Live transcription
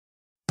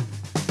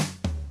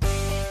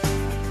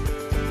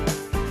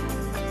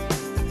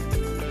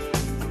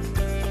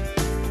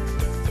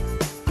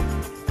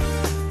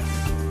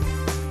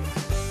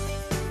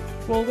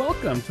Well,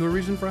 welcome to A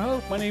Reason for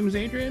Hope. My name is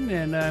Adrian,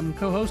 and I'm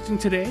co-hosting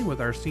today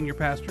with our senior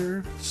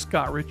pastor,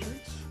 Scott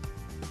Richards.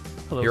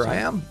 Hello, Here sir. I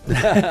am.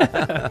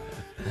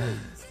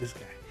 It's this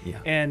guy. Yeah.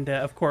 And,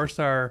 of course,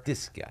 our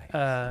This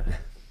guy.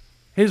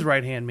 his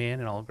right-hand man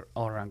and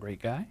all-around great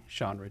guy,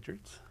 Sean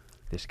Richards.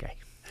 This guy.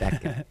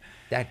 That guy.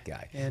 That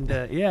guy. And,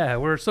 yeah,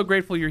 we're so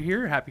grateful you're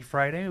here. Happy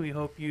Friday. We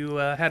hope you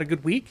had a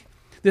good week.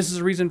 This is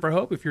A Reason for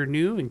Hope. If you're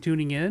new and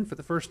tuning in for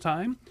the first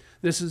time,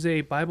 this is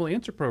a Bible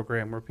answer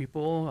program where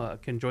people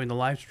can join the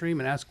live stream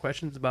and ask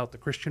questions about the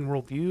Christian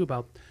worldview,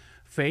 about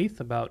faith,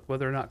 about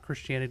whether or not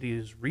Christianity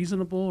is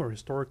reasonable or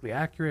historically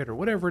accurate or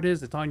whatever it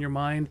is that's on your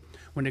mind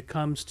when it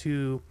comes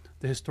to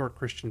the historic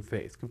Christian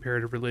faith,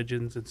 comparative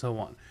religions, and so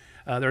on.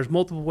 There's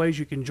multiple ways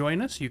you can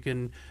join us. You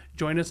can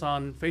join us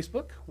on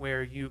Facebook,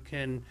 where you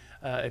can,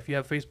 if you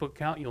have a Facebook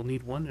account, you'll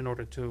need one in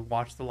order to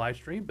watch the live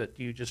stream, but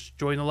you just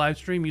join the live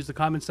stream, use the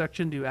comment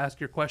section to ask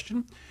your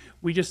question.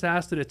 We just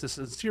ask that it's a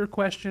sincere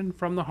question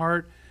from the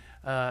heart.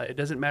 It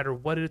doesn't matter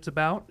what it's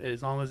about,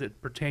 as long as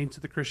it pertains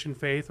to the Christian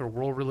faith or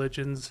world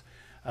religions,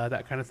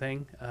 that kind of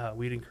thing.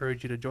 We'd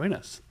encourage you to join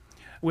us.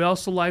 We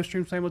also live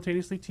stream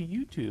simultaneously to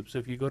YouTube, so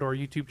if you go to our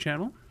YouTube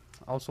channel,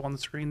 also on the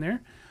screen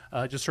there,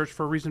 just search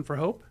for A Reason for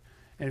Hope.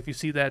 And if you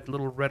see that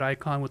little red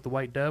icon with the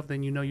white dove,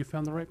 then you know you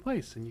found the right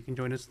place, and you can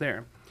join us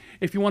there.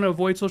 If you want to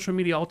avoid social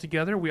media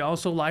altogether, we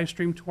also live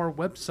stream to our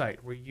website,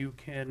 where you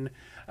can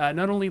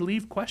not only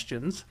leave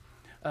questions,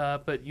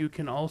 but you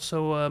can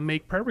also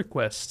make prayer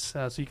requests.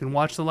 So you can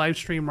watch the live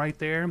stream right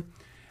there.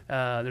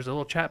 There's a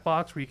little chat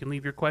box where you can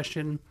leave your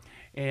question.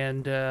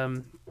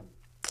 And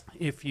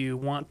if you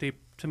want to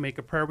make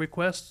a prayer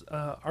request,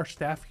 our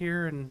staff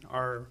here and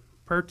our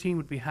prayer team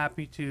would be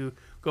happy to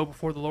go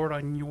before the Lord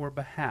on your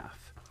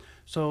behalf.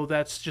 So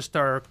that's just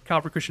our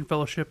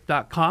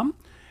CalvaryChristianFellowship.com,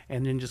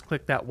 and then just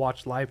click that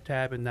Watch Live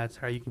tab, and that's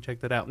how you can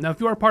check that out. Now, if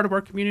you are part of our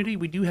community,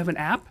 we do have an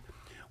app,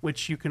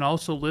 which you can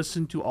also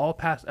listen to all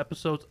past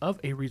episodes of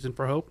A Reason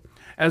for Hope,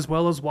 as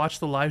well as watch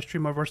the live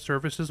stream of our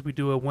services. We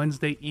do a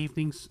Wednesday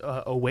evenings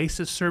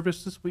Oasis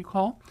service, as we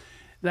call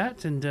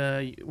that, and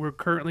we're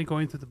currently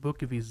going through the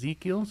book of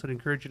Ezekiel, so I'd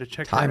encourage you to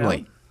check that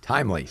out.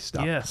 Timely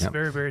stuff. Yes, Yep.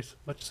 very, very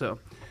much so.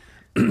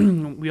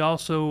 We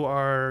also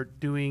are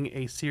doing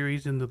a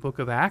series in the book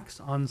of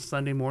Acts on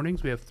Sunday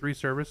mornings. We have 3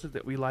 services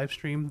that we live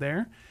stream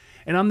there.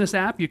 And on this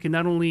app, you can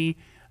not only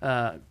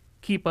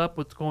keep up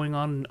what's going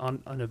on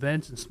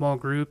events and small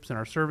groups and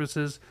our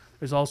services,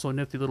 there's also a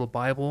nifty little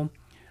Bible,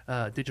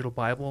 digital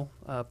Bible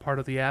part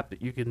of the app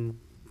that you can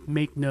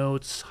make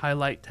notes,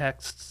 highlight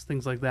texts,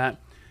 things like that.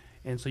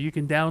 And so you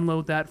can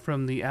download that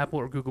from the Apple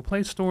or Google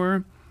Play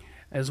Store,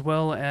 as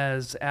well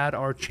as add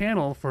our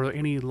channel for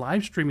any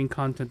live streaming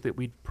content that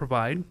we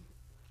provide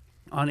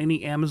on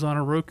any Amazon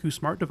or Roku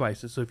smart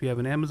devices. So if you have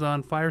an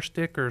Amazon Fire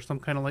Stick or some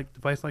kind of like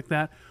device like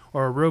that,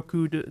 or a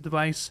Roku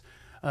device,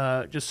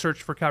 just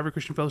search for Calvary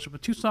Christian Fellowship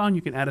of Tucson.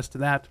 You can add us to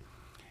that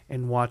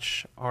and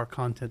watch our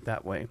content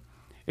that way.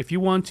 If you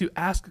want to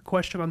ask a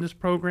question on this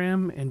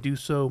program and do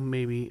so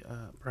maybe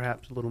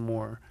perhaps a little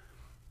more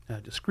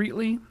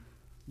discreetly,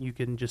 you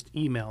can just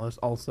email us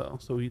also.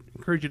 So we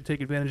encourage you to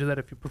take advantage of that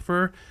if you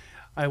prefer.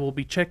 I will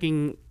be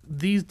checking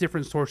these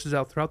different sources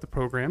out throughout the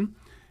program,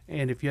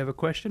 and if you have a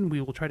question, we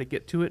will try to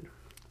get to it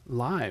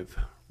live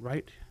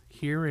right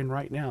here and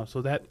right now.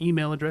 So that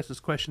email address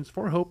is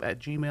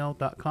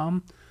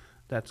questionsforhope@gmail.com.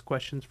 That's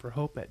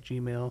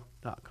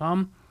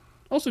questionsforhope@gmail.com.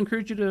 Also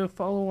encourage you to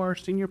follow our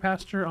senior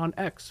pastor on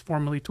X,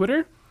 formerly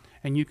Twitter,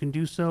 and you can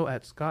do so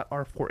at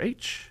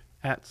ScottR4H,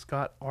 at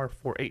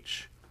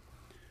ScottR4H.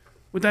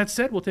 With that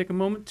said, we'll take a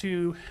moment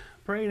to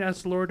pray and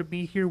ask the Lord to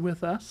be here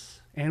with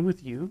us and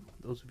with you,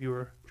 those of you who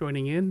are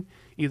joining in,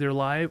 either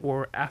live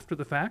or after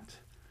the fact.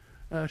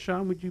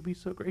 Sean, would you be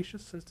so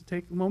gracious as to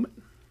take a moment?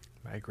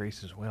 By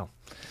grace as well.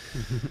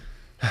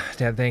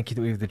 Dad, thank you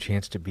that we have the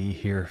chance to be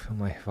here,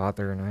 my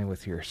Father and I,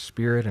 with your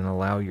Spirit, and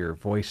allow your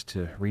voice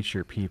to reach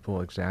your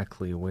people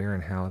exactly where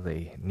and how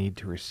they need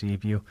to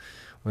receive you,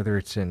 whether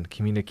it's in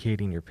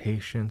communicating your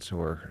patience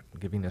or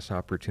giving us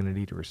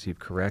opportunity to receive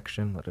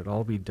correction. Let it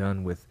all be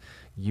done with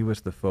you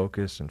as the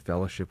focus and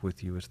fellowship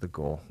with you as the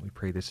goal. We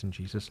pray this in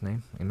Jesus'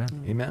 name.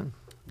 Amen. Amen.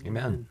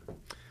 Amen.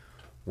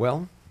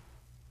 Well,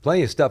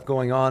 plenty of stuff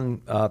going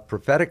on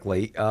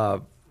prophetically.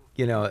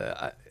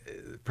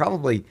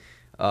 Probably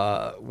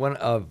one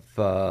of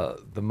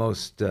the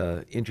most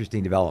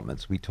interesting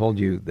developments. We told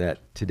you that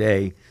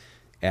today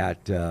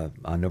on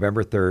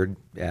November 3rd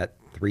at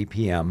 3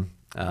 p.m.,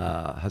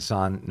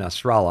 Hassan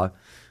Nasrallah,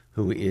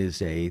 who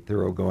is a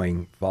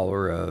thoroughgoing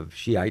follower of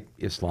Shiite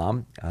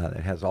Islam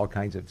that has all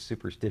kinds of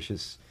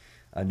superstitious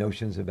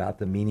notions about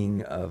the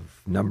meaning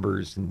of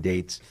numbers and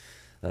dates.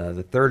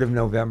 The 3rd of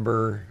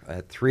November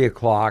at 3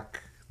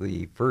 o'clock,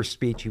 the first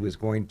speech he was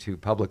going to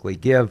publicly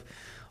give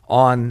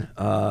on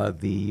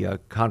the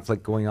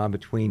conflict going on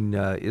between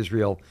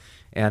Israel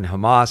and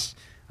Hamas.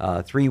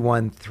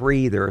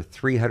 313, there are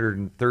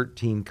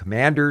 313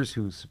 commanders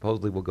who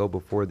supposedly will go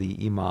before the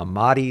Imam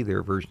Mahdi,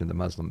 their version of the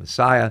Muslim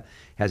Messiah,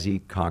 as he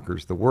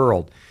conquers the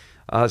world.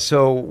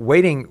 So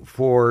waiting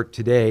for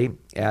today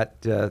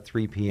at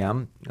 3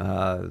 p.m.,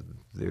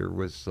 there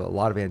was a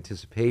lot of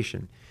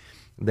anticipation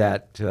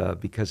that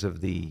because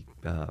of the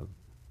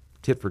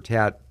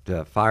tit-for-tat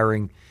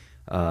firing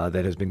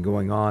that has been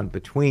going on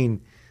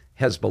between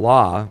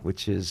Hezbollah,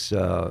 which is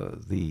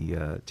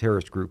the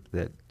terrorist group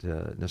that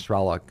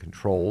Nasrallah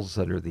controls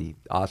under the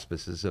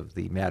auspices of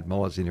the Mad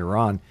Mullahs in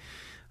Iran,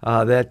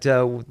 that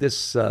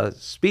this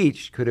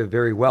speech could have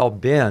very well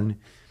been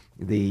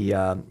the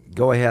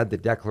go-ahead, the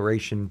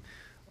declaration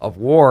of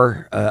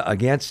war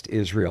against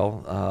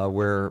Israel,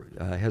 where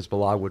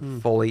Hezbollah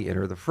would fully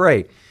enter the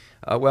fray.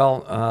 I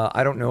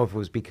don't know if it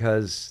was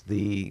because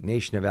the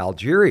nation of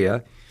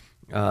Algeria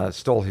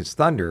stole his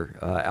thunder.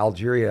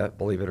 Algeria,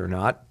 believe it or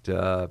not,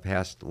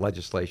 passed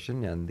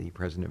legislation, and the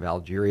president of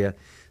Algeria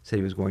said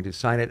he was going to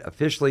sign it,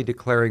 officially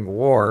declaring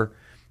war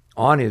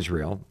on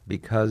Israel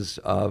because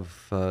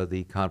of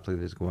the conflict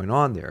that is going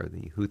on there.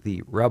 The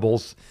Houthi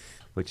rebels,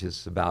 which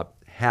is about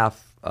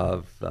half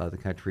of the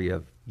country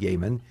of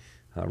Yemen,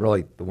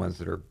 really the ones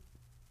that are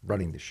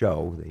running the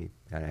show. They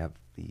kind of have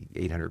the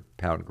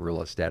 800-pound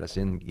gorilla status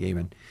in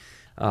Yemen,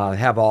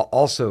 have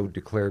also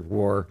declared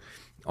war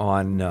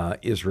on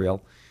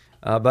Israel.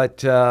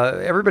 But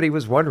everybody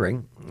was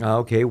wondering,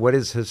 okay, what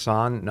is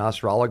Hassan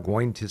Nasrallah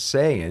going to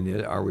say?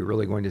 And are we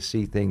really going to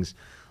see things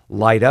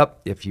light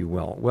up, if you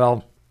will?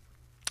 Well,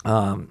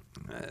 I'm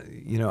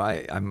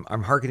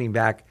hearkening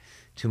back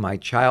to my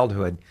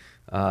childhood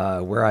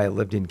where I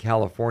lived in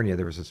California.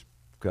 There was this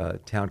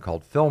town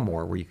called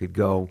Fillmore where you could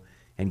go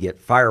and get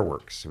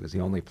fireworks. It was the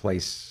only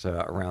place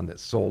around that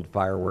sold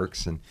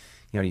fireworks, and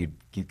you'd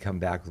come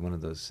back with one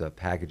of those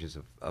packages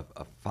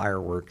of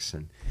fireworks,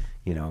 and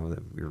we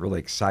were really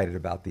excited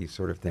about these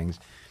sort of things.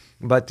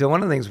 But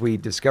one of the things we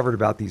discovered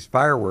about these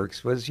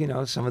fireworks was,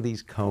 some of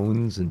these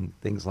cones and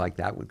things like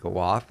that would go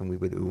off, and we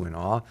would ooh and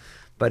ah.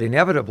 But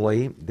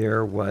inevitably,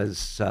 there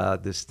was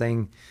this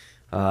thing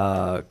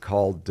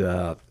called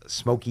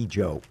Smokey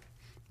Joe.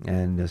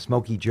 And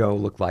Smokey Joe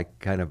looked like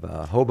kind of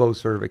a hobo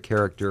sort of a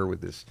character with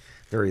this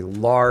very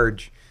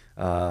large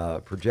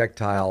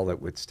projectile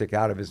that would stick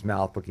out of his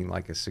mouth looking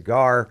like a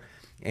cigar.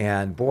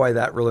 And boy,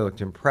 that really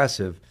looked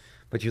impressive.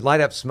 But you'd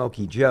light up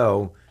Smokey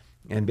Joe,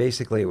 and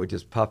basically it would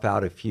just puff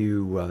out a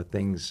few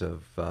things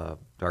of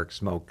dark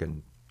smoke,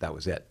 and that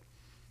was it.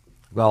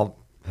 Well,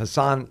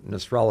 Hassan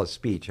Nasrallah's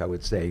speech, I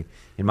would say,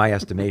 in my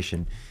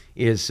estimation,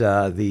 is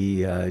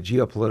the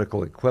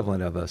geopolitical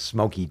equivalent of a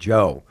Smokey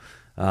Joe.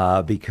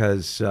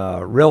 Because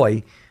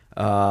really,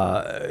 in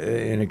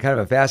a kind of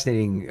a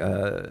fascinating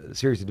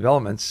series of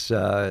developments,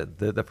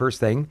 the first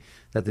thing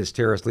that this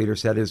terrorist leader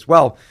said is,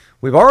 well,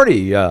 we've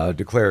already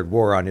declared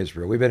war on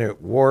Israel. We've been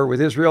at war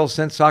with Israel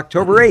since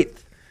October 8th.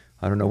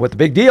 I don't know what the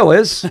big deal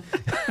is.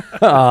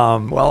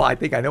 Well, I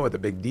think I know what the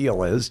big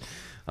deal is.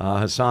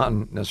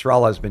 Hassan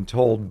Nasrallah has been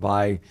told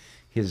by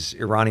his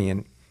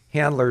Iranian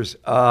handlers,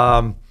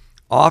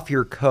 off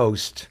your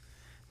coast,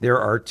 there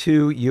are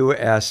 2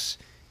 U.S.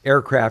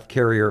 aircraft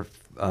carrier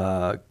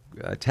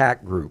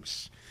attack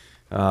groups.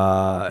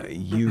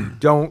 You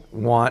don't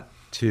want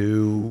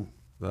to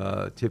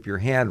tip your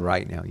hand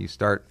right now. You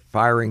start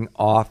firing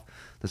off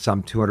the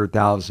some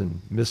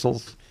 200,000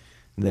 missiles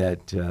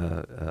that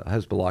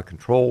Hezbollah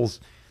controls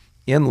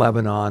in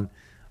Lebanon.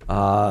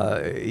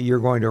 You're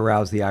going to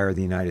arouse the ire of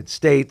the United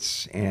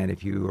States. And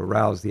if you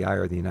arouse the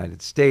ire of the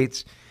United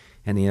States,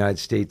 and the United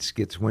States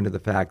gets wind of the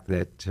fact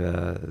that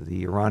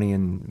the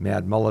Iranian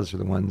Mad Mullahs are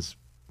the ones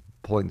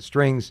pulling the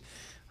strings,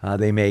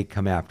 they may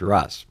come after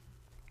us.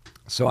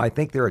 So I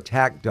think their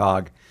attack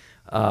dog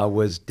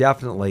was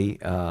definitely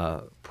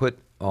put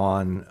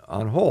on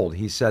hold.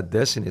 He said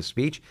this in his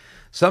speech.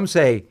 Some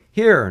say,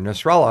 here,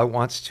 Nasrallah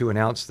wants to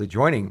announce the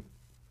joining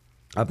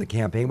of the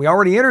campaign. We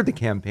already entered the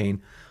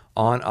campaign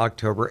on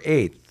October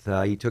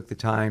 8th. He took the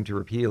time to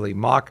repeatedly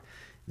mock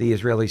the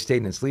Israeli state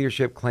and its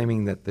leadership,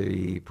 claiming that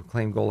the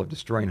proclaimed goal of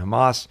destroying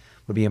Hamas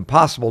would be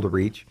impossible to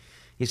reach.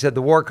 He said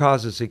the war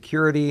causes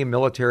security,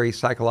 military,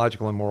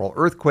 psychological, and moral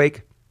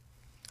earthquake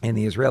in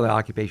the Israeli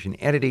occupation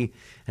entity,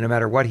 and no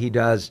matter what he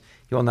does,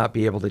 he will not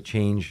be able to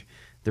change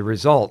the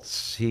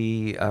results.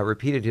 He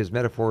repeated his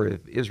metaphor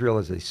of Israel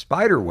as a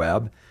spider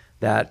web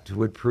that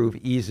would prove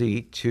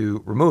easy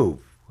to remove.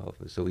 Well, if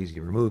it was so easy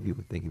to remove, you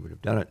would think he would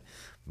have done it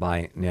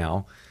by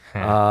now.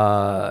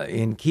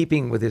 In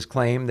keeping with his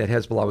claim that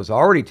Hezbollah was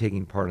already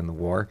taking part in the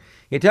war,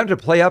 he attempted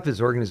to play up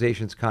his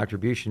organization's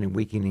contribution in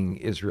weakening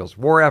Israel's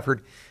war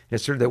effort and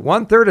asserted that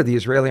 1/3 of the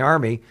Israeli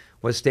army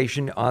was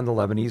stationed on the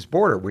Lebanese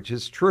border, which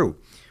is true.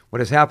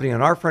 What is happening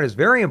on our front is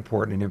very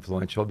important and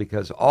influential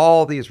because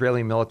all the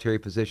Israeli military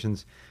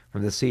positions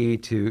from the sea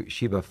to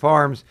Sheba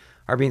Farms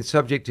are being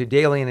subject to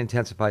daily and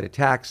intensified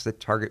attacks that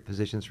target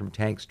positions from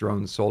tanks,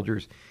 drones,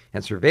 soldiers,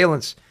 and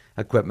surveillance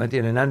equipment.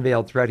 In an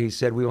unveiled threat, he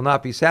said, we will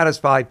not be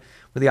satisfied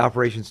with the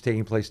operations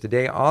taking place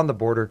today on the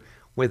border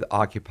with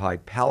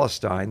occupied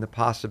Palestine. The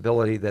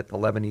possibility that the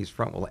Lebanese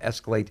front will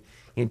escalate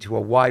into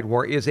a wide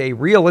war is a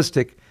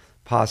realistic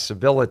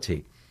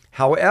possibility.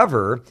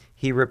 However,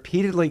 he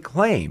repeatedly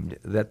claimed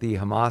that the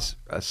Hamas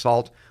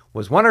assault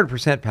was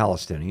 100%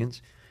 Palestinians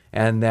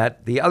and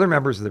that the other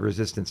members of the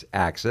resistance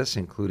axis,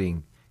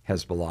 including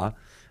Hezbollah,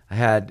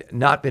 had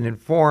not been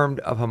informed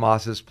of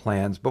Hamas's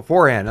plans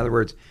beforehand. In other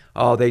words,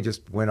 they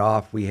just went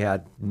off. We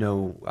had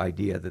no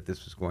idea that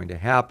this was going to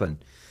happen.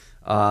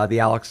 The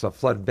Al-Aqsa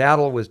flood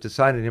battle was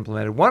decided and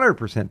implemented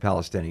 100%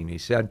 Palestinian, he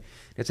said.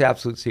 Its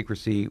absolute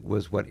secrecy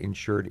was what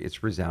ensured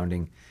its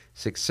resounding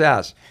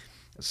success.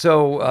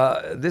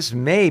 So this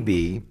may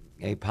be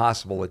a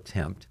possible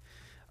attempt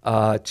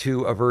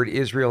to avert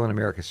Israel and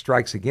America's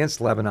strikes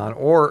against Lebanon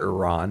or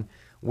Iran,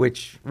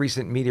 which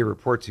recent media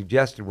reports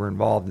suggested were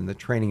involved in the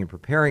training and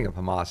preparing of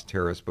Hamas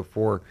terrorists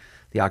before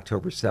the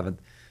October 7th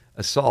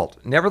assault.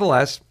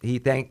 Nevertheless, he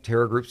thanked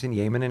terror groups in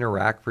Yemen and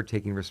Iraq for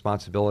taking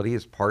responsibility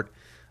as part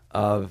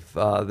of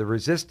the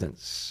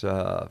resistance.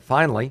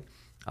 Finally,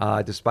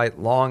 despite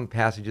long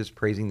passages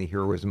praising the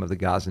heroism of the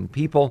Gazan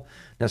people,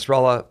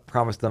 Nasrallah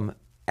promised them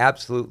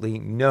absolutely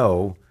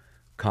no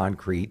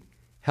concrete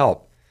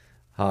help.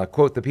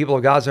 Quote, the people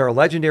of Gaza are a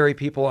legendary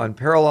people,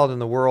 unparalleled in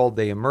the world.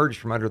 They emerge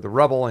from under the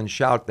rubble and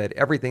shout that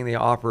everything they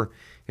offer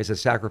is a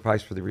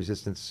sacrifice for the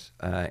resistance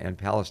and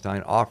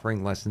Palestine,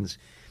 offering lessons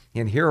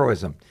in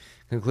heroism.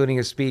 Concluding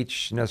his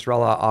speech,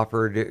 Nasrallah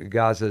offered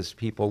Gaza's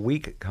people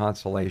weak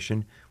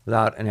consolation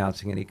without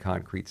announcing any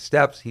concrete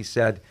steps. He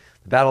said,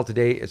 the battle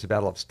today is a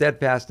battle of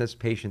steadfastness,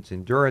 patience,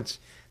 endurance,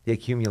 the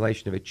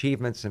accumulation of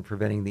achievements, and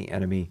preventing the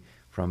enemy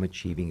from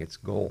achieving its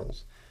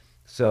goals.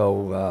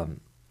 So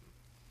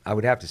I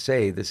would have to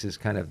say this is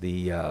kind of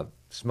the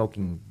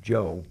smoking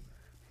Joe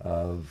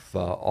of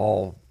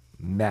all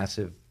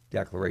massive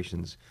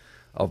declarations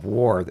of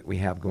war that we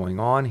have going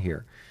on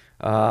here.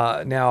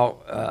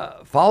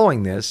 Now,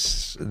 following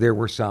this, there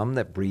were some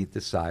that breathed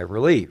a sigh of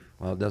relief.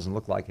 Well, it doesn't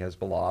look like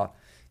Hezbollah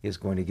is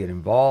going to get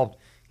involved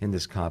in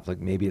this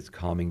conflict. Maybe it's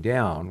calming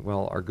down.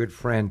 Well, our good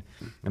friend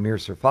Amir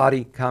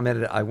Sarfati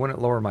commented, I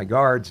wouldn't lower my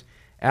guards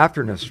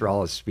after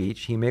Nasrallah's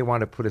speech. He may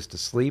want to put us to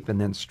sleep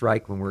and then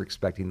strike when we're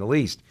expecting the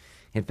least.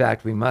 In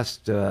fact, we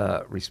must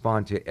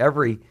respond to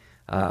every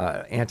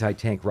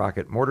anti-tank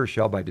rocket mortar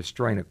shell by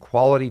destroying a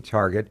quality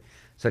target,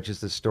 such as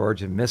the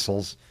storage of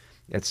missiles,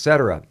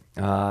 etc.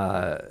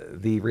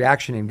 The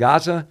reaction in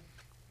Gaza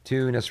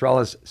to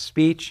Nasrallah's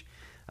speech,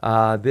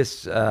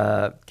 this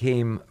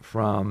came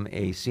from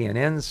a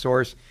CNN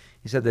source.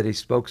 He said that a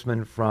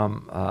spokesman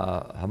from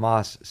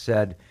Hamas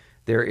said,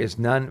 there is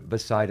none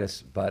beside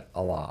us but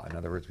Allah. In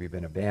other words, we've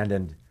been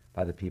abandoned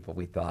by the people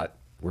we thought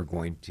were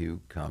going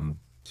to come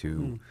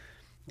to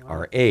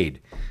our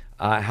aid.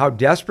 How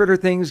desperate are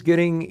things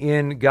getting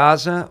in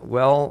Gaza?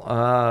 Well,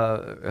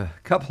 a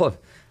couple of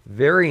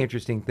very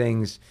interesting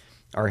things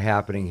are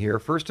happening here.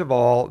 First of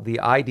all, the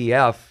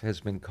IDF has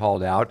been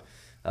called out,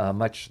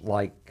 much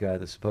like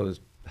the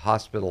supposed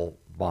hospital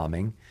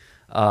bombing,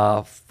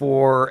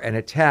 for an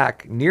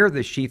attack near the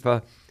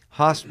Shifa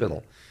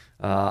hospital.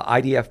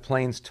 IDF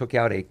planes took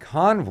out a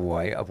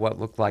convoy of what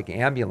looked like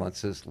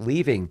ambulances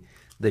leaving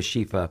the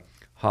Shifa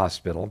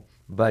hospital.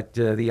 But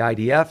the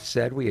IDF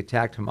said we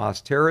attacked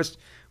Hamas terrorists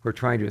who are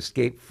trying to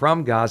escape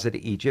from Gaza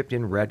to Egypt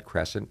in Red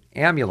Crescent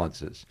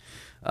ambulances.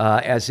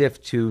 As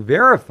if to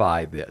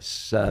verify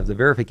this, the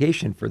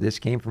verification for this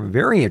came from a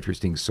very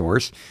interesting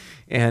source.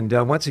 And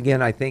once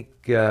again, I think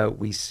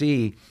we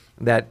see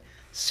that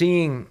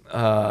seeing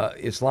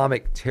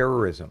Islamic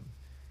terrorism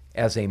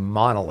as a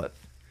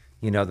monolith,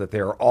 that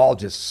they're all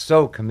just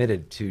so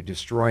committed to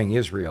destroying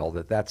Israel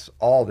that that's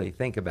all they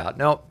think about.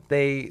 No,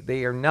 they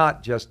are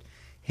not just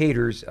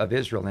haters of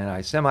Israel and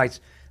anti-Semites.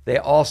 They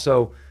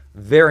also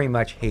very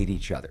much hate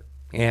each other.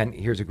 And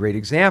here's a great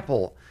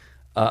example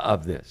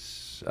of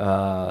this.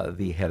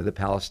 The head of the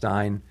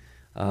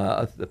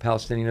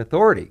Palestinian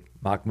Authority,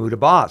 Mahmoud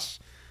Abbas,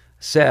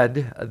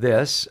 said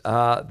this,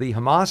 the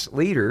Hamas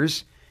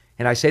leaders,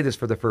 and I say this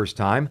for the first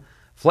time,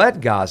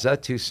 fled Gaza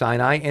to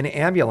Sinai in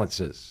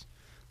ambulances,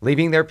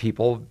 leaving their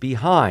people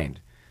behind.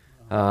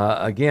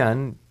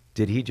 Again,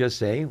 did he just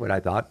say what I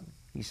thought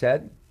he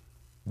said?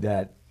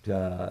 That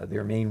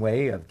their main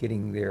way of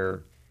getting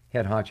their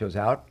head honchos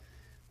out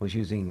was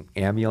using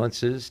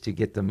ambulances to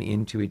get them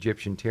into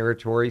Egyptian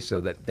territory so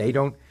that they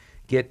don't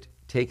get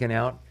taken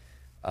out?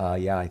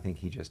 Yeah, I think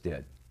he just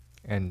did.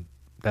 And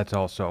that's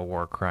also a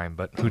war crime,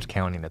 but who's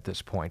counting at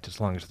this point, as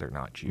long as they're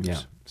not Jews? Yeah.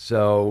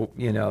 So,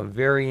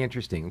 very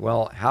interesting.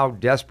 Well, how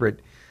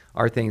desperate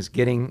are things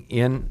getting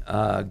in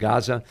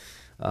Gaza?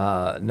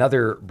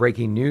 Another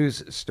breaking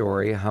news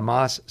story,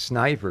 Hamas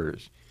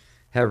snipers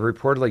have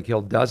reportedly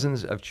killed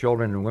dozens of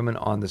children and women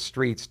on the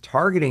streets,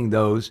 targeting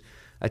those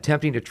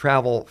attempting to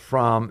travel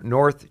from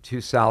North to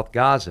South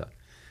Gaza.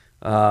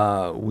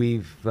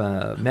 We've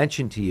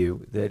mentioned to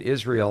you that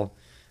Israel,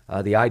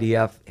 the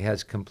IDF,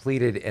 has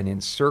completed an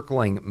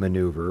encircling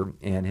maneuver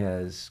and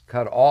has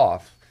cut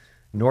off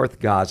North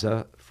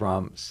Gaza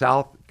from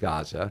South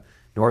Gaza.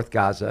 North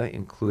Gaza,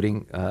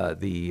 including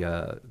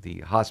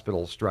the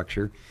hospital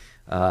structure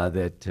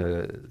that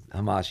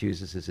Hamas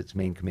uses as its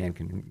main command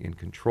and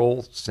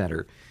control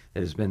center,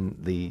 that has been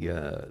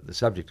the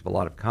subject of a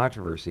lot of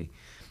controversy.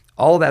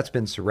 All of that's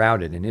been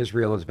surrounded, and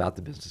Israel is about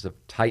the business of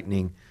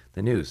tightening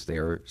the noose. They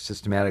are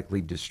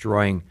systematically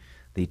destroying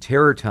the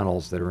terror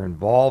tunnels that are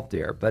involved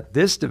there. But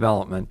this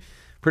development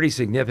pretty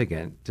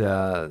significant.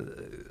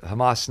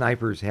 Hamas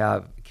snipers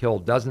have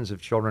killed dozens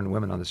of children and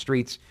women on the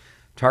streets,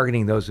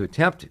 targeting those who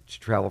attempt to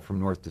travel from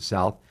north to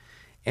south.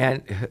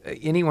 And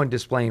anyone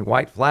displaying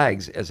white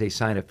flags as a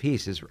sign of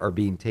peace are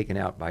being taken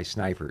out by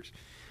snipers.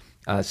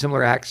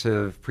 Similar acts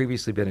have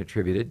previously been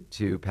attributed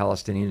to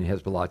Palestinian and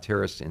Hezbollah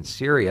terrorists in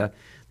Syria.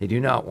 They do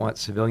not want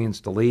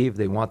civilians to leave.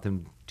 They want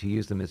them to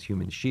use them as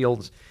human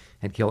shields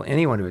and kill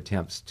anyone who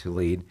attempts to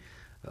lead.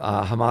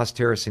 Hamas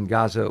terrorists in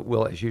Gaza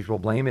will, as usual,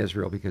 blame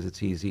Israel because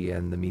it's easy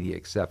and the media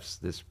accepts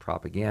this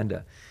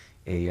propaganda,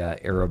 a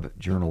Arab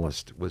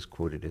journalist was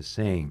quoted as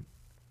saying.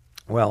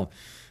 Well,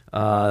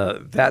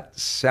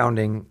 that's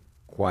sounding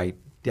quite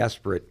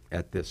desperate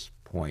at this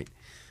point.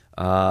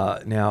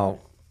 Now,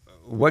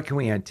 what can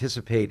we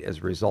anticipate as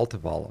a result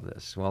of all of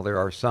this? Well, there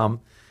are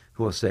some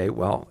who will say,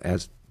 well,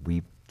 as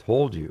we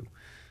told you,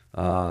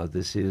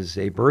 this is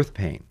a birth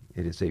pain.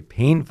 It is a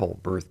painful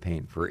birth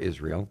pain for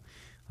Israel.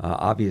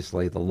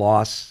 Obviously, the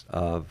loss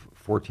of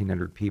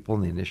 1,400 people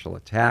in the initial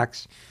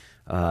attacks,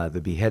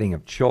 the beheading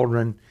of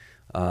children,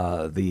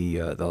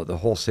 the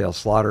wholesale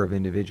slaughter of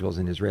individuals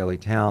in Israeli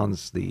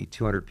towns, the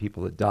 200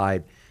 people that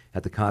died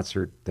at the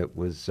concert that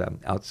was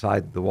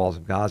outside the walls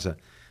of Gaza,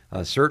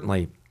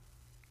 certainly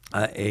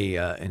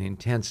an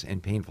intense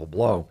and painful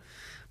blow.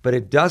 But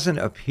it doesn't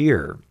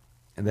appear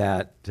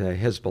that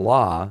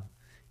Hezbollah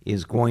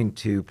is going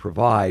to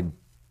provide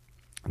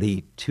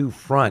the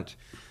two-front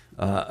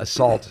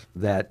assault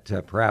that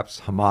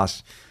perhaps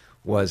Hamas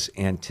was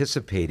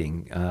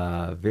anticipating.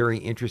 Very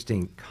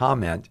interesting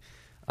comment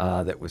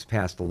that was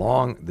passed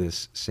along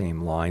this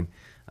same line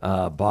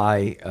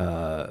by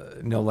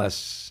no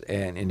less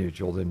an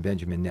individual than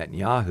Benjamin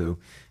Netanyahu.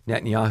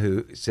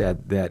 Netanyahu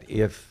said that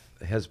if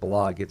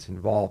Hezbollah gets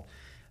involved,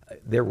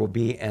 there will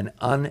be an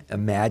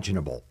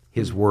unimaginable,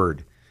 his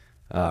word,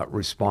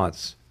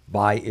 response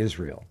by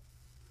Israel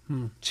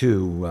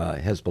to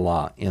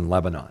Hezbollah in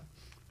Lebanon.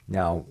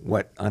 Now,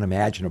 what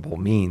unimaginable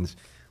means,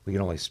 we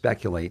can only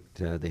speculate.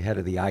 The head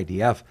of the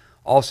IDF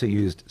also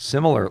used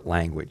similar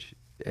language,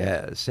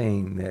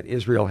 saying that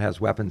Israel has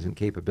weapons and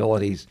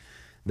capabilities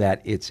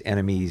that its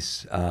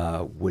enemies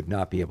would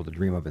not be able to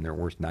dream of in their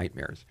worst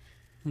nightmares.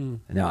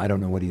 Now, I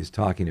don't know what he is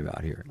talking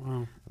about here,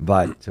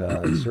 but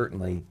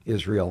certainly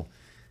Israel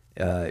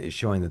is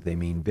showing that they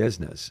mean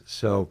business.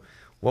 So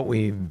what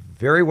we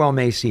very well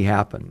may see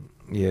happen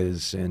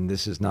is, and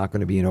this is not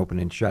going to be an open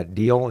and shut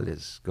deal, it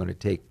is going to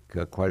take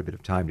quite a bit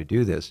of time to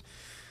do this,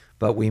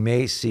 but we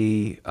may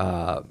see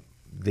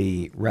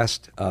the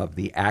rest of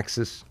the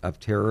axis of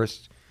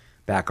terrorists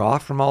back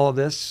off from all of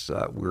this.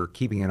 We're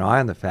keeping an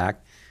eye on the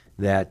fact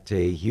that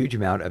a huge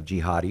amount of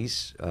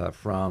jihadis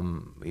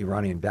from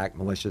Iranian-backed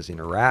militias in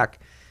Iraq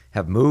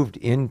have moved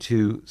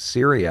into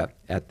Syria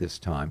at this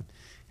time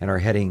and are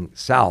heading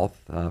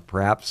south.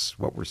 Perhaps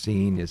what we're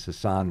seeing is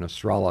Hassan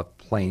Nasrallah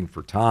playing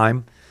for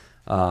time.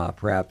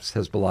 Perhaps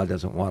Hezbollah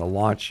doesn't want to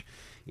launch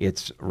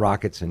its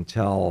rockets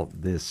until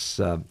this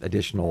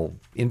additional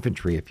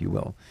infantry, if you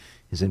will,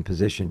 is in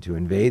position to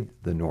invade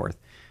the north.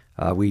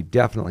 We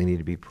definitely need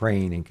to be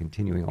praying and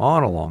continuing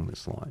on along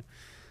this line.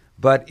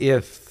 But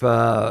if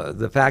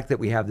the fact that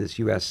we have this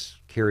U.S.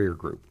 carrier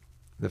group,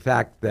 the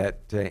fact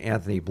that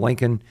Anthony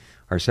Blinken,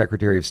 our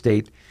Secretary of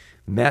State,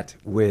 met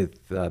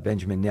with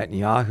Benjamin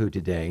Netanyahu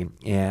today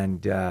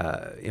and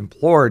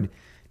implored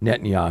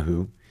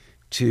Netanyahu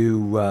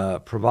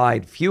to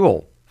provide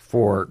fuel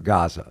for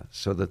Gaza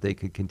so that they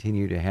could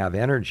continue to have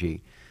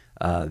energy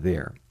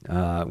there.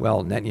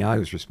 Well,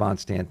 Netanyahu's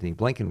response to Anthony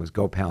Blinken was,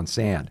 go pound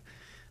sand.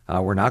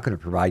 We're not going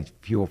to provide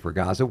fuel for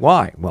Gaza.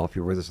 Why? Well, if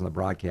you were with us on the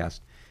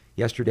broadcast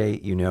yesterday,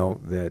 you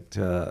know that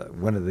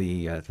one of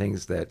the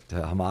things that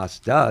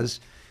Hamas does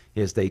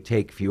is they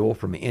take fuel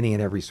from any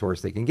and every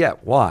source they can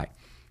get. Why?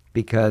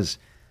 Because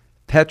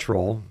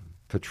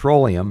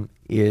petroleum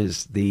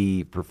is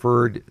the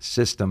preferred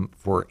system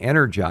for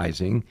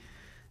energizing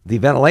the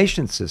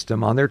ventilation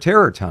system on their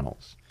terror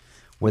tunnels.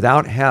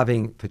 Without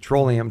having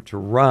petroleum to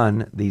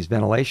run these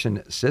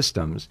ventilation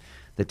systems,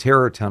 the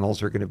terror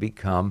tunnels are going to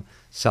become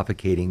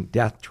suffocating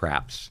death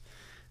traps.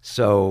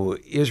 So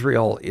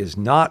Israel is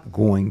not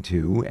going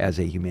to, as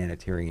a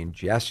humanitarian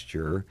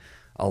gesture,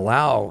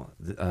 allow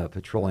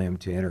petroleum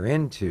to enter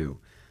into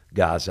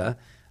Gaza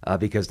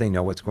because they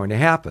know what's going to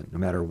happen, no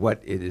matter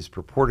what it is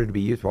purported to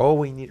be used for. Oh,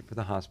 we need it for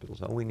the hospitals.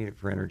 Oh, we need it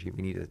for energy.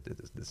 We need it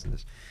this and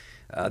this.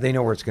 They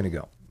know where it's going to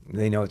go.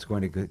 They know it's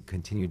going to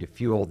continue to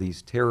fuel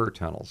these terror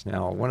tunnels.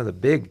 Now, one of the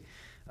big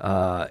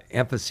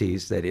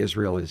emphases that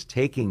Israel is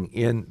taking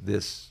in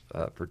this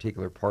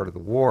particular part of the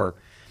war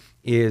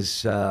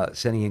is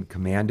sending in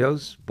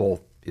commandos,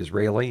 both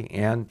Israeli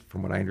and,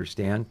 from what I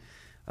understand,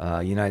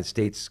 United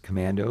States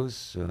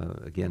commandos,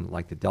 again,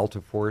 like the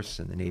Delta Force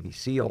and the Navy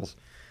SEALs,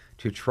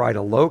 to try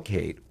to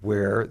locate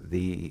where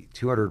the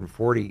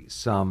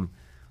 240-some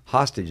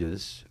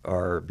hostages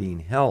are being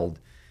held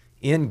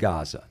in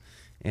Gaza.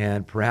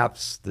 And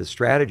perhaps the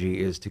strategy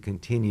is to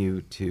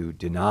continue to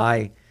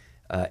deny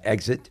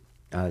exit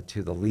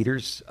to the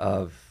leaders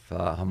of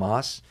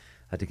Hamas,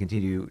 to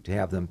continue to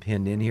have them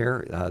pinned in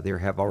here. There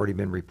have already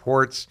been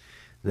reports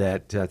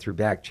that through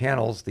back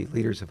channels, the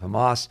leaders of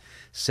Hamas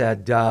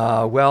said,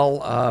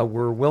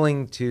 we're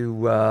willing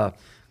to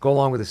go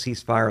along with a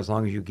ceasefire as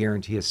long as you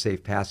guarantee a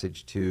safe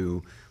passage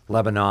to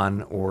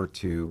Lebanon or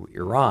to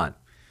Iran,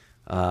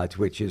 to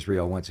which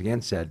Israel once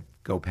again said,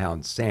 go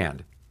pound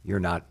sand. You're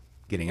not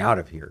getting out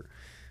of here.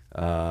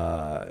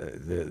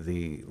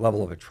 The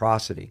level of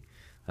atrocity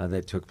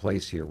that took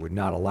place here would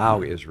not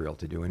allow Israel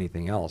to do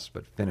anything else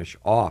but finish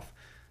off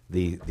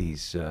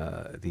these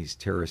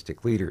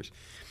terroristic leaders.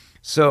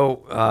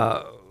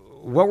 So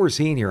what we're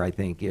seeing here, I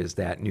think, is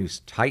that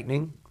noose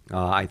tightening.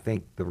 I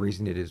think the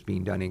reason it is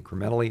being done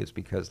incrementally is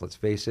because, let's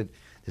face it,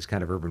 this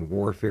kind of urban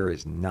warfare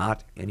is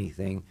not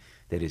anything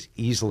that is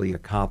easily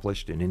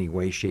accomplished in any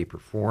way, shape, or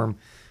form.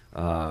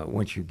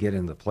 Once you get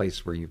in the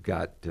place where you've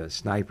got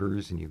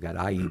snipers and you've got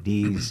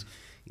IEDs,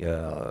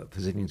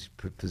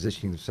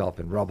 positioning themselves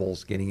in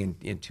rubbles, getting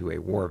into a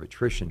war of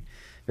attrition,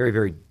 very,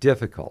 very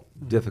difficult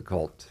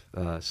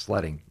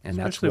sledding. And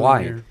Especially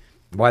that's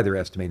why they're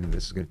estimating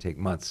this is going to take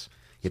months,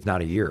 if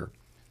not a year,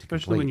 to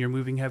Especially complete. when you're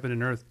moving heaven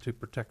and earth to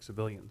protect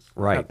civilians,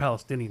 Right.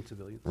 Palestinian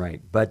civilians. Right.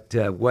 But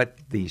what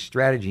the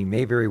strategy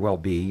may very well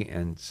be,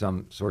 and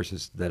some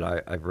sources that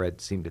I've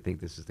read seem to think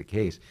this is the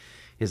case,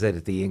 is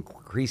that the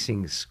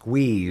increasing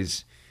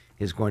squeeze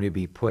is going to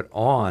be put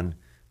on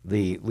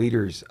the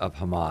leaders of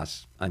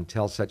Hamas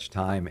until such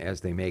time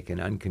as they make an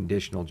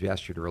unconditional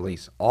gesture to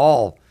release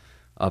all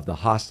of the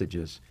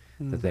hostages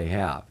that they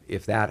have.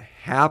 If that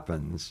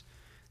happens,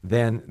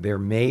 then there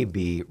may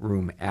be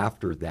room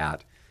after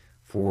that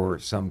for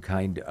some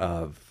kind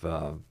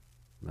of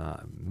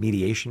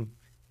mediation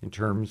in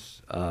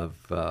terms of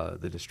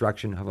the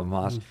destruction of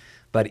Hamas.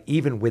 But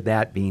even with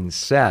that being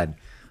said,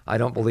 I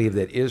don't believe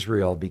that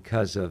Israel,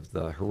 because of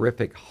the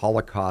horrific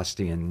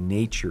Holocaustian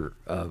nature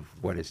of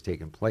what has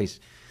taken place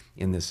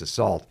in this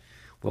assault,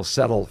 will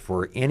settle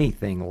for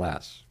anything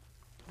less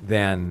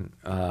than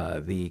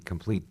the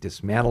complete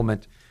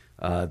dismantlement,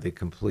 the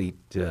complete,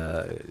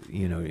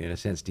 in a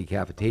sense,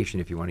 decapitation,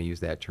 if you want to use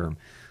that term,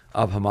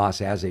 of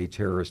Hamas as a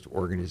terrorist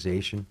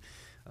organization.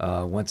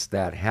 Once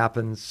that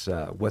happens,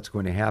 what's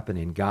going to happen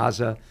in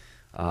Gaza?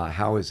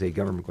 How is a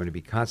government going to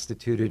be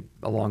constituted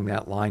along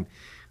that line?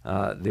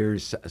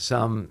 There's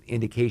some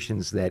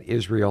indications that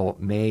Israel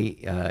may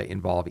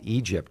involve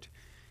Egypt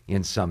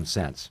in some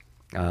sense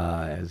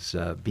as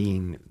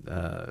being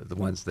the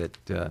ones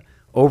that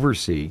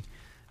oversee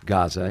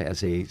Gaza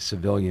as a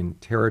civilian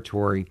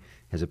territory,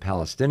 as a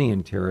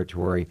Palestinian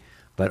territory,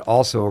 but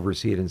also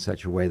oversee it in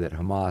such a way that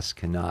Hamas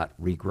cannot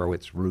regrow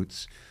its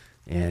roots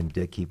and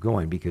keep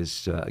going.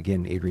 Because,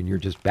 again, Adrian, you're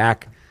just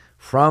back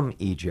from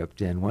Egypt,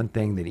 and one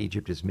thing that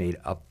Egypt has made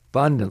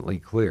abundantly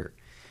clear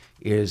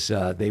is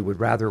they would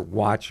rather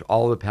watch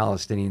all the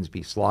Palestinians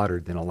be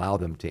slaughtered than allow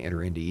them to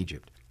enter into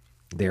Egypt.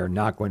 They are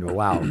not going to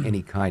allow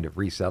any kind of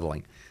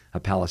resettling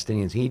of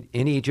Palestinians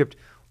in Egypt.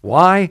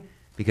 Why?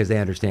 Because they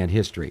understand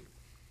history.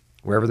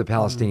 Wherever the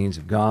Palestinians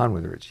have gone,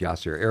 whether it's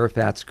Yasser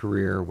Arafat's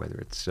career, whether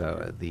it's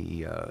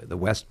the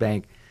West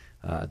Bank,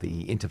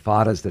 the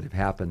intifadas that have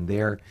happened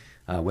there,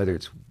 whether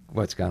it's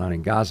what's gone on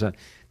in Gaza,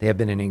 they have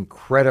been an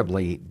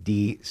incredibly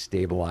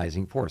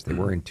destabilizing force. They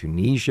were in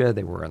Tunisia,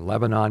 they were in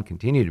Lebanon,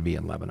 continue to be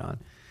in Lebanon,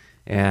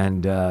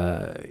 and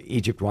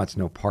Egypt wants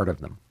no part of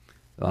them.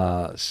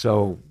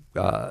 So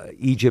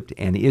Egypt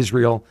and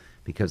Israel,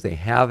 because they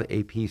have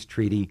a peace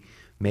treaty,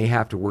 may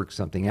have to work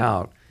something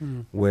out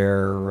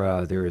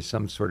where there is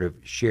some sort of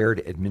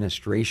shared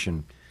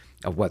administration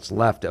of what's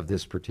left of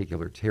this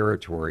particular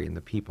territory and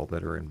the people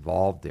that are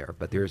involved there.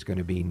 But there's going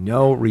to be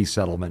no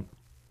resettlement,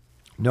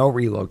 no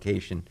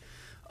relocation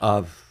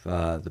of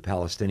the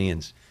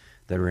Palestinians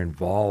that are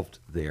involved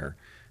there.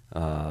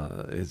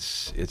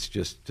 It's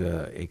just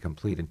a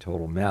complete and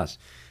total mess.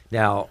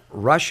 Now,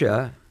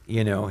 Russia,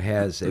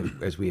 has,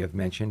 as we have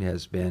mentioned,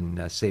 has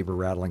been saber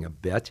rattling a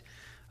bit.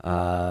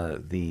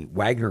 The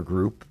Wagner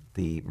Group,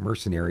 the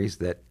mercenaries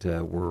that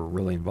were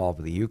really involved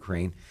with the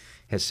Ukraine,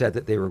 has said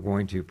that they were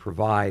going to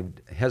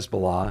provide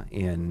Hezbollah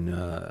in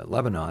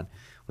Lebanon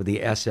with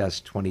the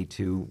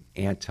SS-22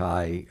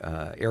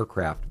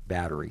 anti-aircraft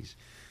batteries.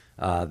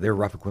 They're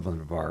rough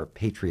equivalent of our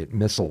Patriot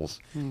missiles,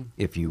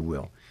 if you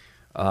will.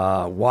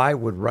 Why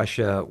would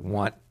Russia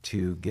want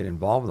to get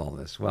involved with all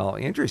this? Well,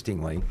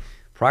 interestingly,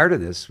 prior to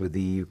this, with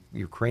the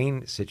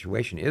Ukraine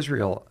situation,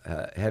 Israel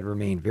had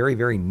remained very,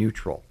 very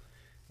neutral.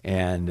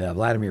 And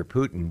Vladimir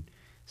Putin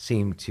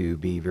seemed to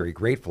be very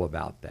grateful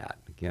about that.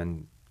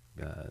 Again,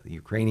 the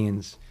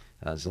Ukrainians,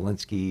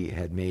 Zelensky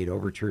had made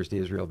overtures to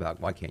Israel about,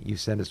 why can't you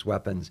send us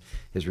weapons?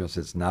 Israel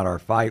says, it's not our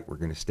fight. We're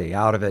going to stay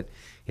out of it.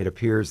 It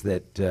appears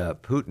that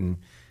Putin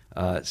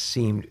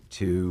seemed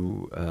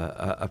to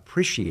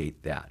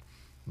appreciate that.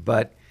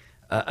 But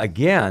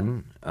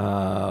again,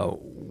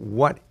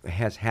 what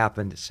has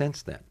happened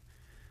since then?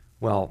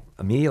 Well,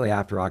 immediately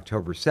after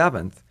October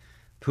 7th,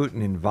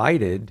 Putin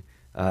invited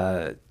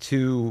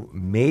two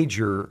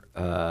major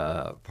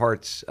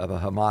parts of a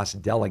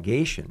Hamas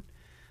delegation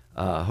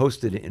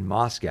hosted in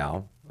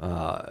Moscow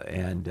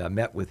and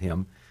met with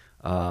him.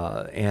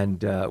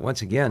 And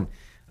once again,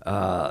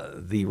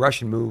 The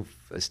Russian move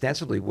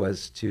ostensibly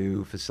was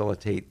to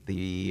facilitate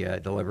the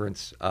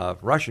deliverance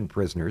of Russian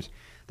prisoners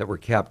that were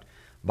kept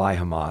by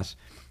Hamas.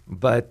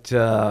 But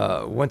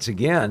once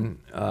again,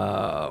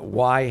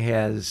 why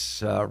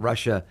has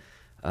Russia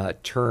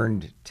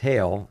turned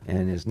tail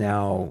and is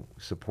now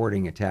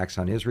supporting attacks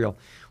on Israel?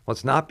 Well,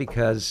 it's not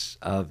because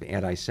of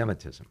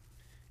anti-Semitism.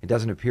 It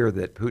doesn't appear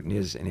that Putin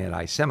is an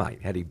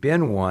anti-Semite. Had he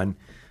been one,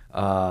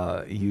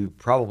 you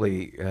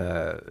probably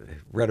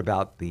read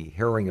about the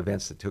harrowing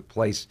events that took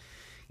place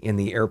in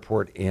the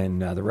airport in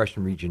the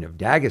Russian region of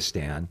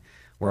Dagestan,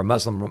 where a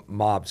Muslim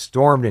mob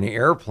stormed an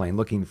airplane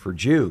looking for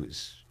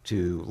Jews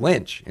to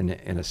lynch, in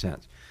a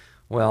sense.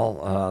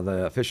 Well,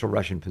 the official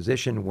Russian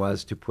position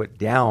was to put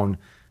down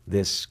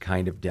this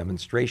kind of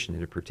demonstration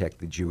and to protect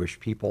the Jewish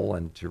people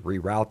and to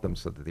reroute them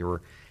so that they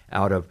were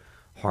out of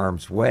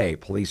harm's way.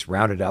 Police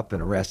rounded up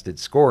and arrested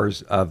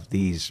scores of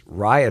these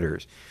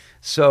rioters.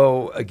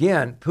 So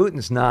again,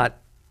 Putin's not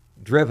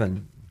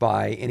driven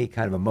by any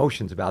kind of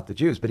emotions about the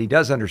Jews, but he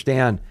does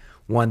understand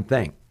one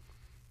thing.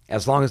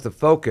 As long as the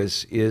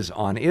focus is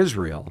on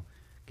Israel,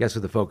 guess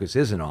what the focus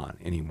isn't on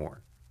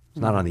anymore? It's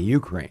not on the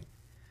Ukraine.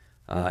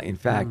 In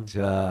fact,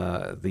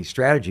 the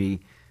strategy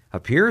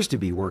appears to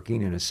be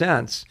working in a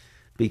sense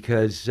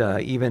because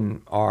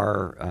even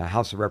our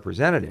House of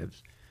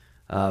Representatives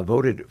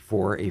voted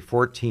for a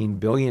 $14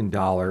 billion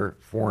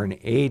foreign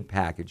aid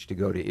package to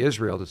go to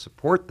Israel to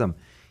support them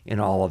in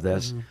all of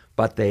this,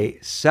 but they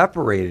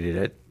separated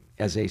it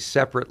as a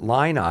separate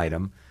line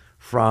item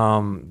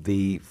from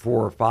the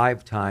 4 or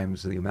 5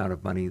 times the amount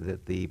of money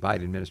that the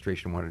Biden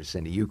administration wanted to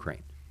send to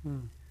Ukraine.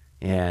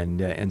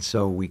 And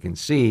so we can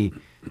see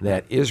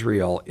that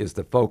Israel is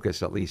the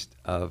focus, at least,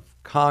 of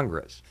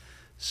Congress.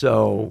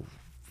 So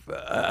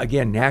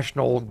again,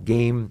 national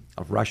game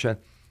of Russia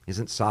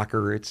isn't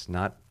soccer, it's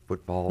not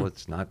football,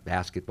 it's not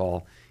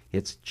basketball,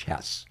 it's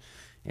chess.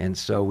 And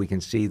so we can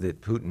see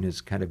that Putin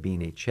is kind of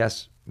being a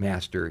chess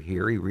master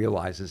here. He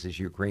realizes his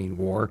Ukraine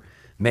war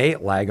may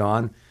lag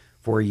on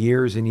for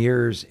years and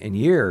years and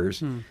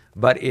years,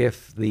 but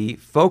if the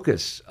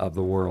focus of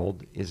the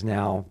world is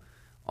now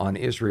on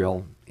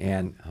Israel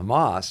and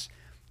Hamas,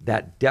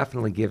 that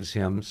definitely gives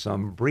him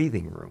some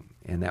breathing room,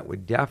 and that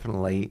would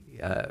definitely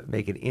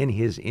make it in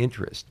his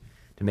interest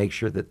to make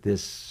sure that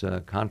this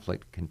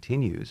conflict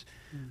continues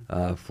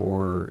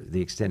for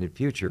the extended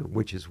future,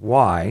 which is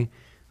why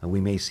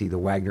we may see the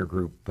Wagner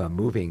Group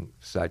moving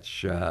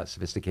such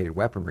sophisticated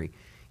weaponry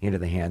into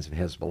the hands of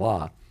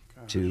Hezbollah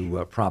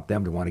to prompt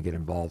them to want to get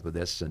involved with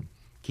this and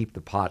keep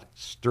the pot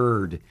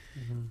stirred,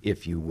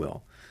 if you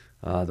will.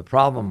 The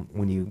problem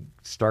when you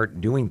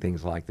start doing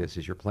things like this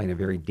is you're playing a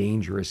very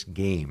dangerous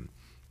game.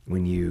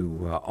 When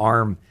you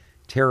arm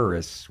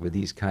terrorists with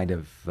these kind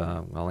of,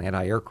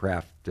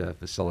 anti-aircraft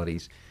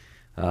facilities,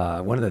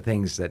 one of the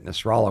things that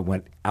Nasrallah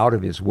went out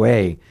of his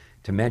way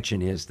to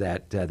mention is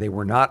that they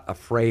were not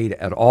afraid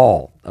at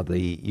all of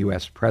the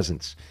U.S.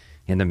 presence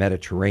in the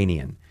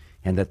Mediterranean,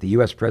 and that the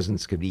U.S.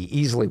 presence could be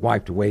easily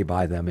wiped away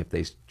by them if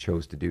they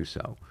chose to do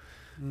so.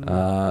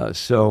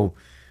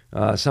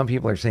 Some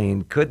people are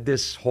saying, could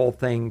this whole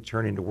thing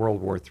turn into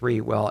World War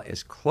III? Well,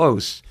 as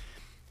close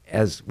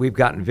as we've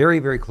gotten very,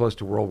 very close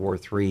to World War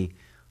III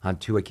on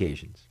 2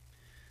 occasions.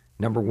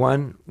 Number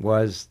one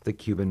was the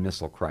Cuban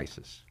Missile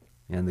Crisis.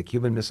 And the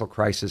Cuban Missile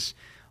Crisis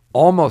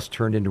almost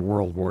turned into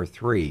World War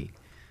III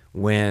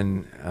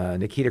when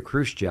Nikita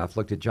Khrushchev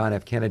looked at John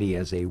F. Kennedy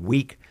as a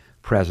weak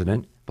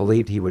president,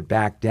 believed he would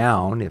back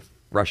down if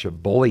Russia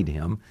bullied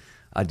him,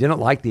 didn't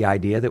like the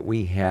idea that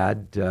we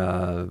had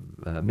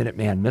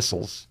Minuteman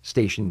missiles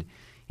stationed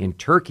in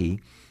Turkey,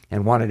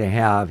 and wanted to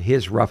have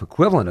his rough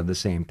equivalent of the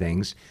same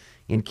things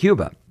in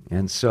Cuba.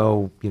 And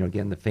so,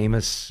 again, the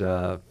famous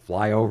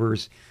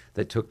flyovers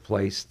that took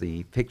place,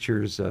 the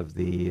pictures of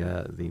the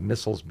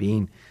missiles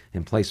being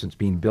emplacements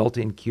being built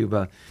in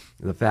Cuba,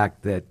 the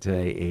fact that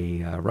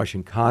a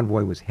Russian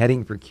convoy was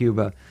heading for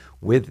Cuba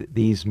with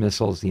these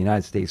missiles, the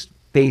United States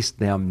faced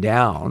them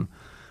down.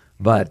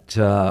 But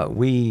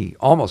we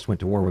almost went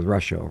to war with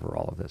Russia over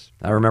all of this.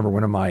 I remember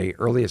one of my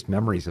earliest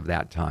memories of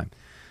that time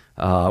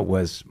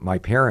was my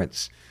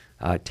parents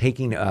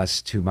taking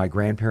us to my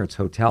grandparents'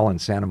 hotel in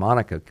Santa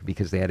Monica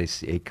because they had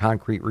a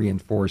concrete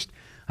reinforced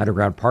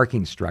underground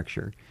parking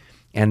structure.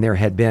 And there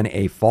had been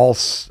a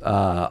false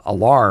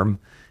alarm.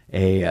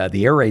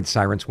 The air raid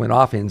sirens went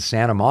off in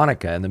Santa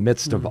Monica in the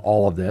midst of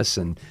all of this,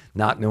 and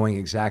not knowing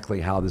exactly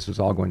how this was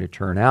all going to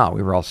turn out.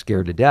 We were all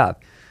scared to death.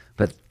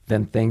 But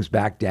then things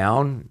backed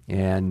down,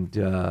 and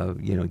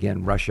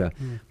again, Russia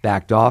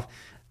backed off.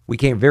 We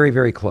came very,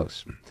 very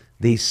close.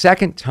 The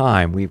second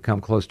time we've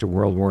come close to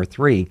World War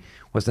III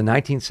was the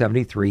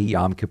 1973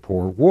 Yom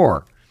Kippur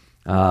War.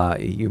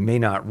 You may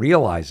not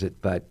realize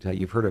it, but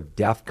you've heard of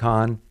DEF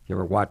CON. You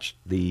ever watched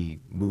the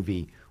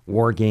movie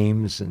War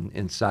Games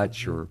and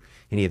such, or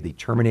any of the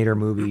Terminator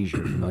movies?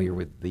 You're familiar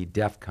with the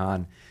DEF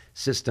CON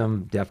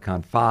system. DEF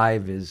CON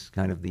 5 is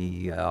kind of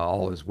the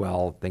all is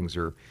well, things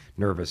are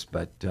nervous,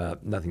 but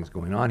nothing's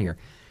going on here.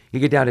 You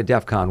get down to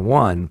DEF CON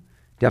 1.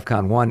 DEF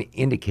CON 1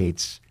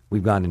 indicates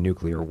we've gone to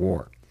nuclear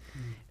war.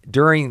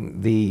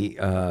 during the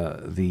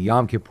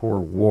Yom Kippur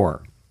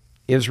War,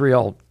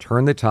 Israel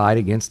turned the tide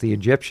against the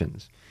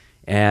Egyptians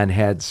and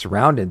had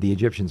surrounded the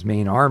Egyptians'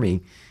 main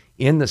army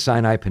in the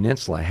Sinai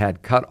Peninsula,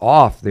 had cut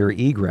off their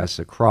egress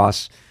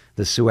across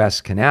the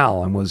Suez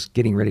Canal and was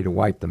getting ready to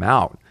wipe them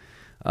out.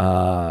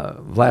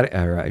 Leonid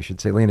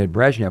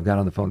Brezhnev got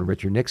on the phone to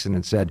Richard Nixon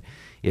and said,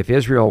 if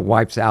Israel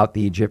wipes out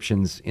the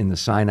Egyptians in the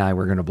Sinai,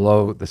 we're going to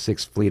blow the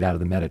Sixth Fleet out of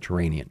the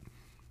Mediterranean.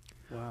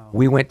 Wow.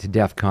 We went to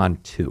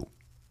DEFCON 2.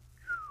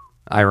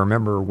 I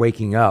remember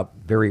waking up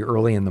very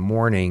early in the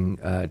morning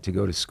to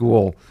go to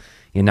school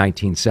in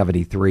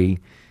 1973.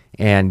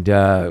 And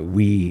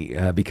we,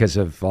 because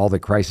of all the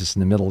crisis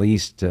in the Middle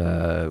East,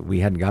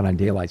 we hadn't gone on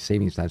daylight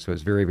savings time, so it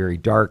was very, very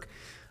dark.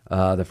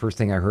 The first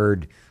thing I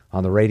heard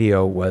on the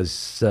radio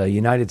was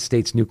United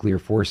States nuclear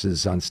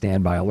forces on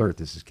standby alert.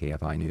 This is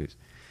KFI News.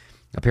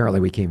 Apparently,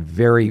 we came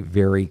very,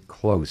 very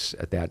close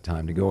at that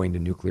time to going to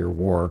nuclear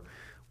war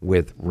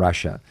with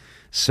Russia.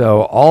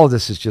 So all of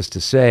this is just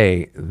to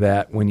say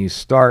that when you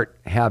start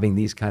having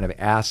these kind of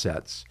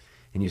assets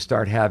and you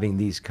start having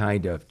these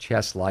kind of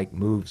chess-like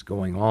moves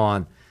going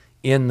on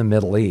in the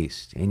Middle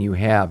East, and you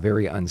have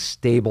very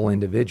unstable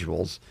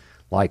individuals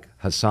like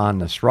Hassan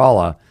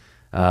Nasrallah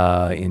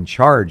in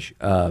charge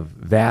of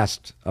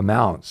vast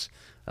amounts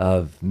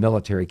of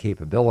military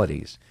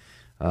capabilities,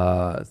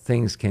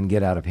 things can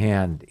get out of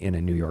hand in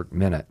a New York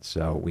minute.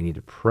 So we need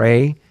to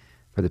pray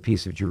for the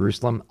peace of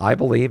Jerusalem. I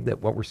believe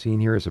that what we're seeing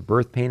here is a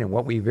birth pain, and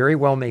what we very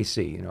well may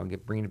see,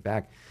 bringing it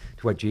back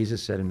to what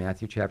Jesus said in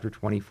Matthew chapter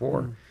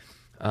 24.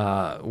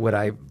 What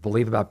I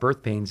believe about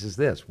birth pains is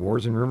this: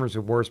 wars and rumors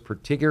of wars,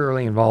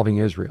 particularly involving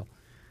Israel,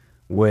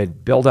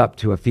 would build up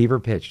to a fever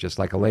pitch, just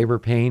like a labor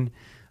pain.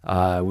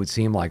 It would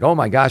seem like, oh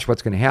my gosh,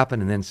 what's going to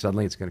happen? And then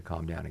suddenly it's going to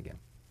calm down again.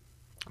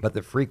 But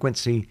the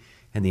frequency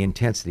and the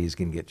intensity is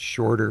going to get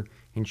shorter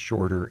and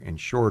shorter and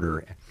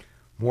shorter,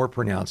 more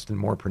pronounced and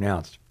more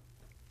pronounced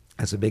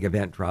as a big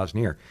event draws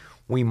near.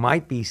 We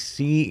might be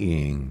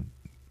seeing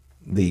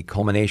the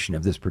culmination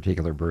of this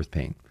particular birth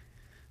pain.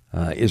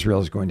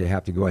 Israel is going to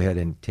have to go ahead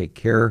and take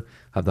care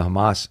of the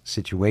Hamas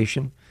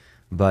situation.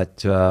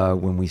 But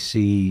when we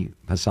see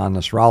Hassan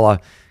Nasrallah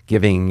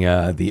giving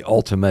the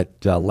ultimate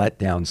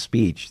letdown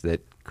speech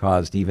that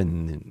caused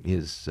even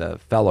his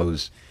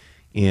fellows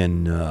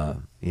in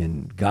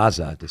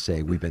Gaza to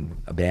say, we've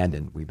been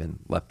abandoned, we've been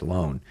left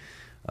alone,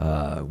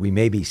 we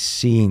may be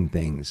seeing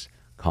things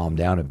calm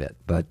down a bit.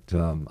 But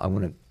I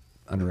want to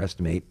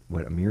underestimate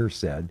what Amir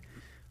said.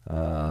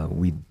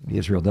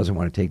 Israel doesn't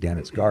want to take down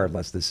its guard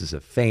lest this is a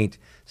feint,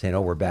 saying,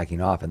 oh, we're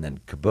backing off, and then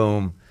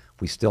kaboom,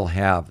 we still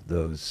have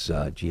those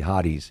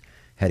jihadis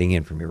heading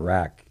in from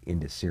Iraq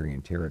into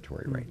Syrian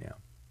territory right now.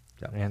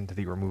 So. And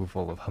the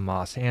removal of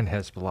Hamas and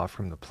Hezbollah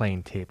from the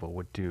playing table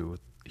would do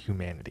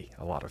humanity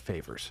a lot of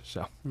favors.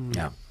 So,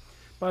 yeah.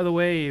 By the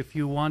way, if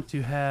you want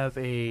to have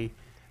a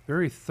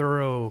very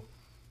thorough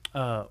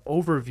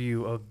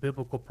overview of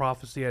biblical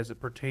prophecy as it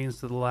pertains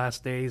to the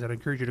last days, I'd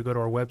encourage you to go to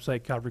our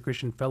website,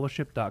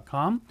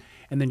 CalvaryChristianFellowship.com,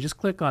 and then just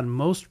click on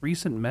Most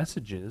Recent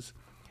Messages.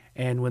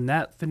 And when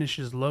that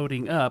finishes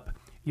loading up,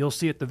 you'll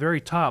see at the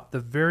very top the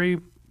very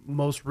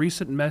most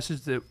recent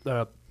message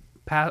that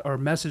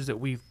message that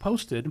we've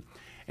posted.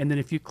 And then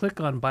if you click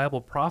on Bible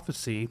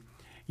prophecy,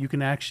 you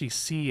can actually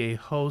see a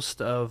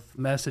host of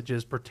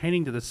messages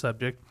pertaining to the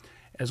subject,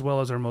 as well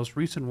as our most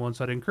recent one.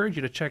 So I'd encourage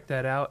you to check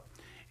that out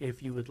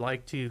if you would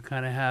like to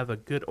kind of have a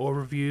good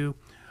overview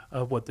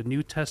of what the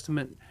New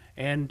Testament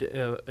and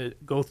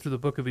go through the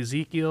book of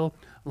Ezekiel.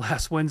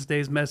 Last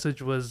Wednesday's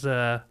message was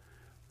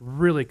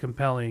really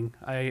compelling.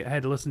 I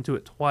had to listen to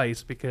it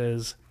twice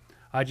because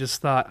I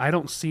just thought, I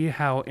don't see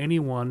how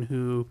anyone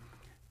who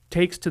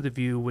takes to the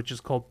view, which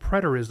is called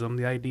preterism,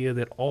 the idea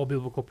that all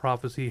biblical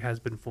prophecy has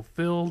been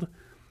fulfilled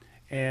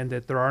and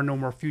that there are no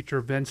more future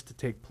events to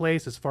take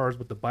place as far as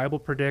what the Bible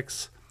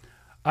predicts.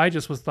 I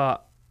just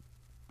thought,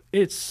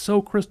 it's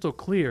so crystal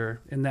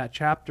clear in that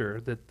chapter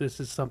that this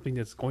is something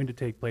that's going to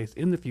take place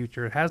in the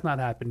future. It has not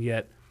happened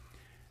yet.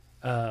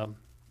 I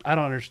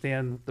don't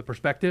understand the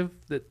perspective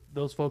that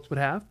those folks would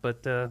have,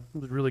 but it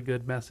was a really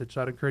good message.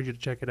 So I'd encourage you to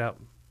check it out.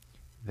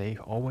 They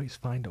always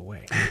find a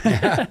way.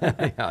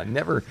 Yeah,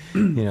 never,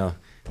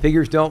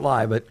 figures don't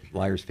lie, but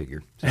liars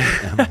figure.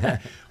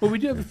 Well, we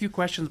do have a few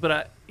questions,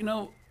 but,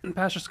 and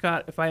Pastor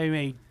Scott, if I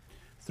may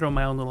throw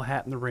my own little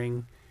hat in the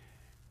ring,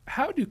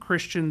 how do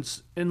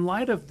Christians, in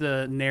light of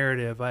the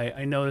narrative,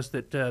 I noticed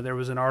that there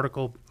was an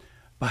article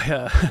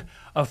by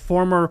a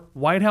former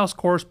White House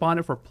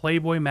correspondent for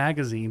Playboy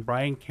magazine,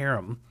 Brian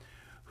Karam,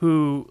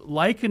 who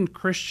likened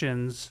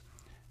Christians,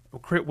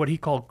 what he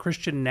called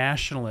Christian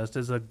nationalists,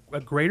 as a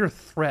greater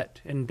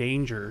threat and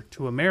danger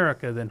to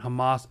America than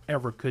Hamas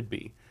ever could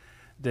be.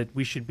 That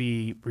we should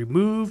be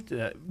removed,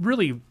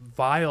 really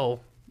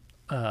vile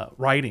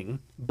writing.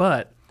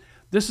 But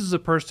this is a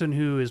person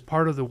who is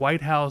part of the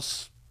White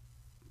House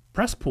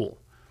press pool.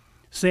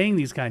 saying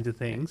these kinds of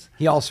things.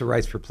 He also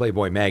writes for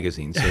Playboy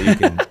magazine, so you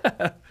can,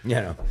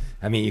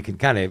 you can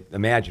kind of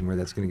imagine where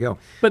that's going to go.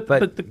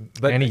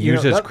 But and he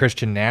uses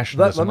Christian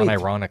nationalism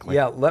unironically.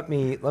 Yeah, let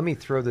me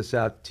throw this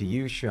out to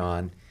you,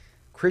 Sean.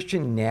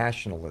 Christian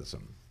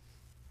nationalism,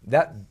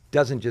 that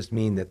doesn't just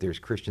mean that there's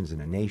Christians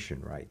in a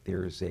nation, right?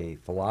 There's a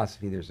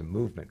philosophy, there's a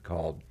movement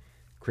called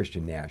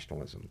Christian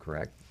nationalism,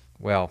 correct?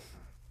 Well,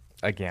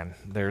 again,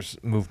 there's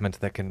movements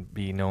that can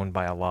be known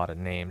by a lot of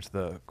names.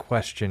 The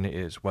question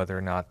is whether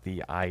or not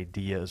the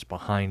ideas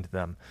behind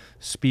them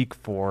speak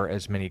for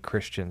as many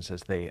Christians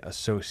as they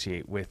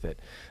associate with it.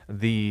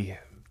 The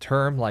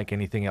term, like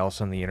anything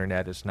else on the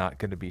internet, is not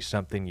going to be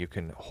something you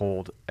can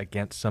hold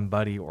against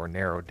somebody or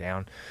narrow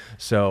down.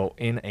 So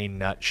in a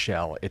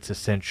nutshell, it's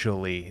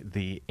essentially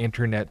the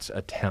internet's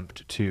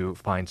attempt to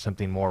find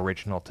something more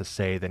original to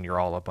say than you're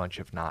all a bunch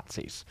of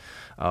Nazis.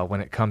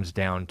 When it comes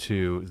down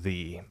to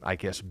the, I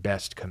guess,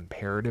 best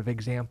comparative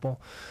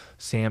example,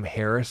 Sam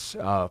Harris,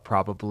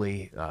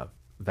 probably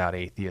that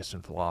atheist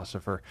and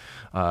philosopher,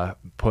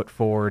 put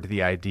forward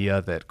the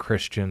idea that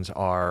Christians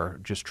are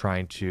just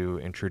trying to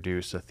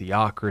introduce a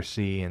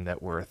theocracy and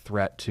that we're a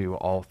threat to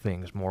all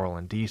things moral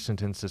and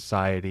decent in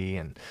society.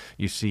 And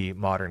you see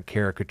modern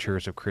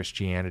caricatures of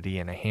Christianity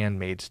and A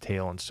Handmaid's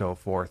Tale and so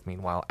forth.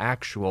 Meanwhile,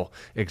 actual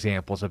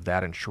examples of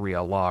that in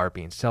Sharia law are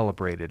being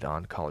celebrated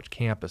on college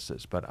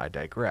campuses. But I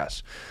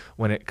digress.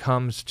 When it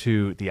comes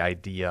to the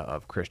idea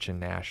of Christian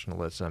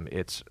nationalism,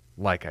 it's,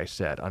 like I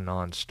said, a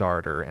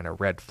non-starter and a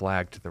red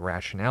flag to the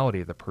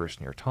rationality of the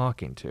person you're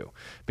talking to,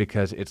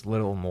 because it's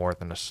little more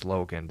than a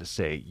slogan to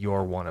say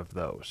you're one of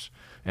those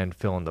and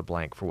fill in the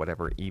blank for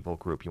whatever evil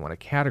group you want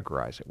to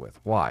categorize it with.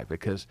 Why?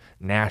 Because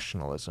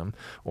nationalism,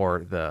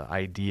 or the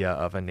idea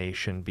of a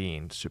nation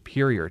being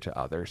superior to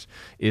others,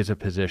 is a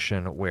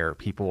position where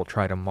people will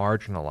try to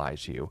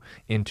marginalize you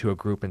into a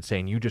group and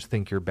saying you just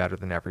think you're better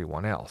than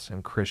everyone else.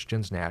 And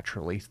Christians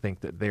naturally think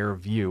that their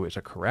view is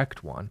a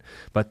correct one,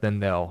 but then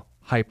they'll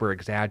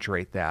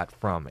hyper-exaggerate that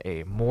from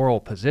a moral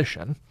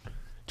position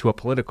to a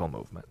political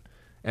movement,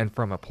 and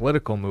from a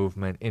political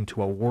movement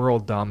into a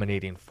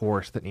world-dominating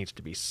force that needs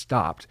to be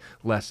stopped,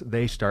 lest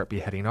they start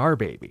beheading our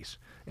babies,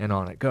 and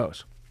on it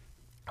goes.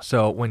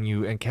 So when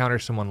you encounter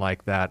someone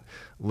like that,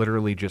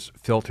 literally just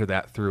filter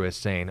that through as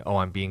saying, oh,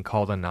 I'm being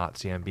called a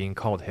Nazi, I'm being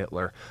called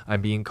Hitler,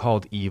 I'm being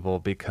called evil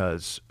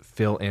because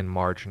fill in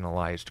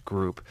marginalized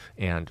group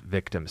and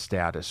victim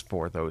status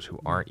for those who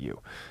aren't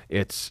you.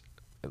 It's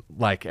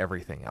like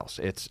everything else.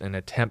 It's an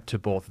attempt to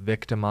both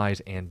victimize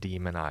and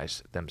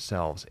demonize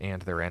themselves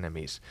and their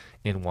enemies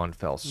in one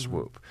fell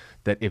swoop.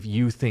 That if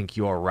you think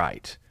you're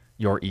right,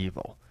 you're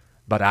evil.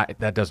 But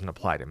that doesn't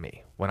apply to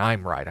me. When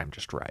I'm right, I'm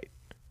just right.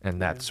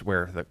 And that's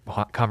where the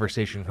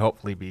conversation can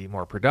hopefully be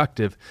more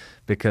productive,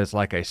 because,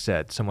 like I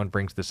said, someone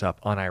brings this up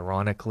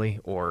unironically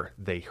or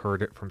they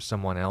heard it from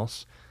someone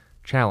else.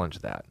 Challenge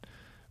that,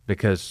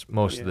 because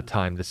most of the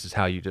time this is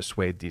how you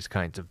dissuade these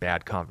kinds of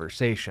bad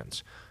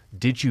conversations.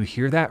 Did you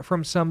hear that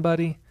from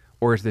somebody,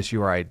 or is this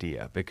your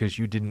idea? Because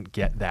you didn't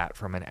get that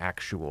from an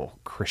actual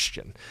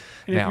Christian.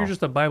 And if you're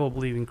just a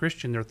Bible-believing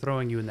Christian, they're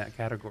throwing you in that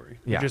category.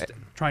 They're just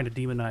trying to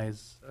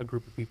demonize a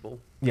group of people.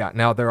 Yeah,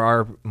 now there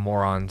are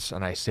morons,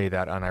 and I say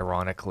that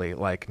unironically,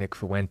 like Nick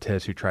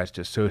Fuentes, who tries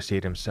to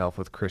associate himself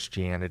with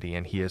Christianity,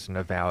 and he is an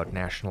avowed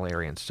national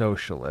Aryan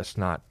socialist,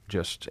 not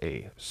just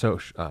a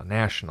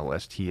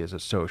nationalist. He is a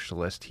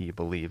socialist. He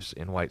believes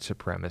in white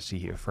supremacy.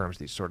 He affirms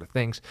these sort of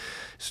things,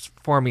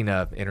 forming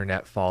an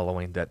internet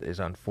following that is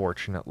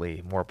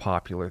unfortunately more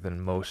popular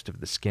than most of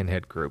the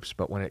skinhead groups.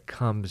 But when it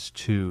comes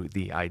to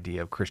the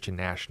idea of Christian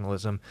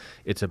nationalism,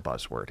 it's a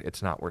buzzword.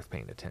 It's not worth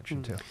paying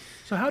attention to.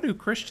 So how do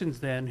Christians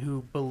then,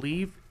 who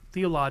believe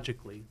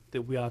theologically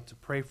that we ought to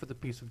pray for the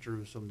peace of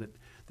Jerusalem,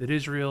 that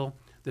Israel,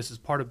 this is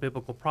part of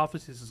biblical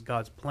prophecy, this is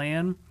God's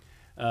plan,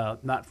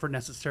 not for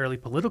necessarily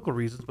political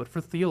reasons, but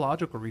for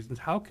theological reasons,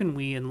 how can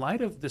we, in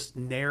light of this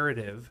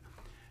narrative,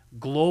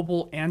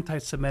 global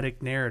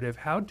anti-Semitic narrative,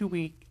 how do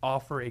we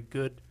offer a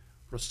good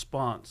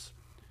response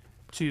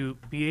to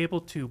be able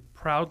to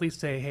proudly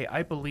say, hey,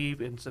 I believe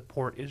and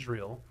support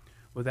Israel,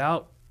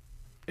 without,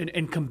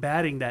 and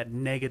combating that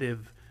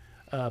negative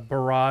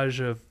barrage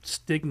of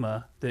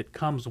stigma that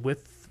comes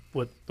with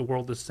what the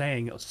world is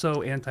saying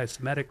so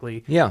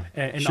anti-Semitically,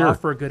 and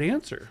offer a good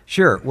answer?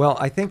 Sure. Well,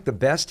 I think the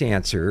best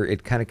answer,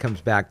 it kind of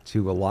comes back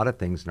to a lot of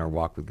things in our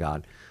walk with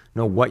God.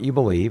 Know what you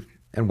believe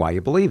and why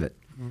you believe it.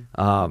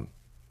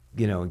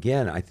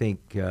 Again, I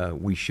think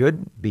we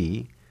should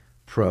be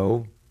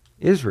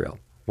pro-Israel.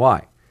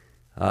 Why?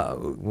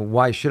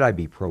 Why should I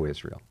be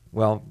pro-Israel?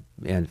 Well,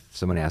 and if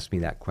someone asks me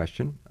that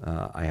question,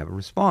 I have a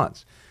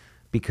response.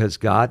 Because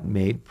God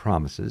made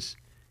promises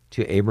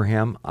to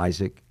Abraham,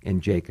 Isaac,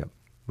 and Jacob,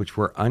 which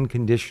were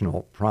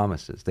unconditional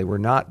promises. They were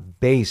not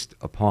based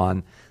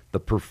upon the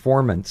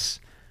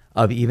performance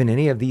of even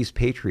any of these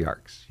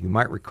patriarchs. You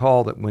might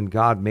recall that when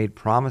God made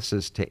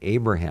promises to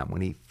Abraham,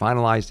 when he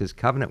finalized his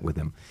covenant with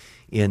him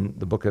in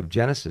the book of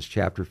Genesis,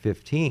 chapter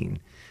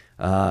 15,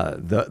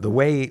 the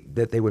way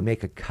that they would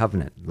make a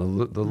covenant, the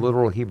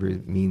literal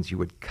Hebrew means you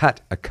would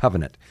cut a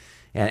covenant.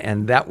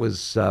 And that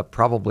was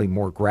probably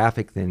more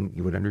graphic than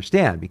you would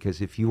understand,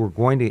 because if you were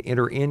going to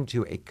enter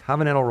into a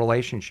covenantal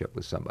relationship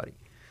with somebody,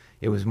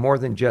 it was more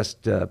than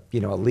just a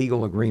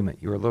legal agreement.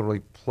 You were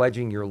literally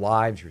pledging your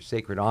lives, your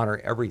sacred honor,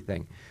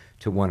 everything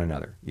to one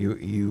another.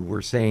 You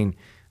were saying,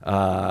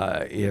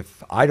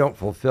 if I don't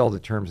fulfill the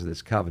terms of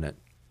this covenant,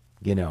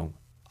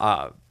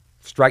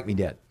 strike me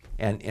dead.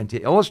 And to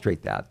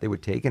illustrate that, they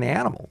would take an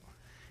animal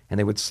and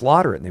they would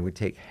slaughter it, and they would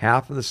take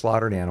half of the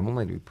slaughtered animal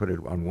and they would put it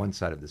on one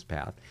side of this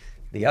path,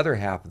 the other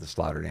half of the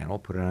slaughtered animal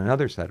put it on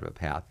another side of a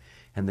path,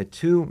 and the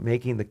two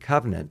making the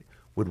covenant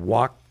would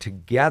walk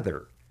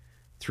together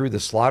through the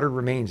slaughtered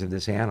remains of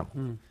this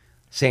animal,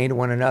 saying to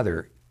one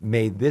another,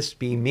 may this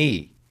be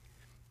me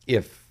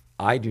if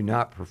I do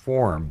not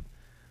perform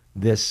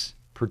this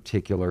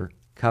particular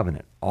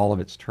covenant, all of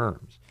its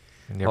terms.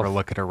 Never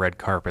look at a red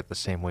carpet the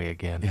same way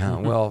again. Yeah,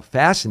 well,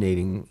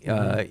 fascinating,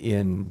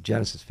 in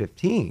Genesis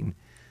 15,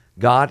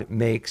 God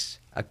makes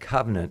a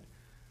covenant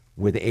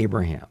with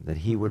Abraham, that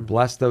he would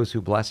bless those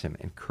who bless him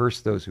and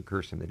curse those who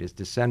curse him, that his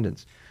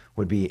descendants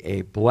would be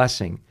a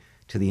blessing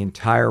to the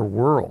entire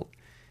world.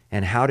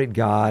 And how did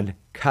God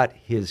cut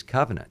his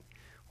covenant?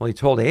 Well, he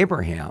told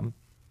Abraham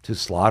to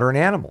slaughter an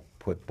animal,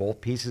 put both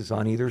pieces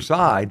on either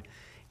side,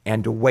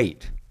 and to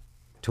wait.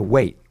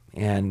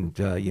 And,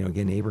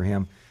 again,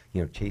 Abraham,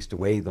 chased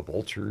away the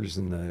vultures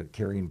and the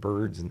carrion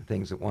birds and the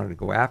things that wanted to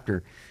go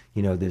after,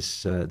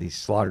 these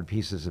slaughtered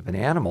pieces of an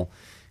animal.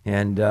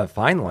 And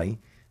finally,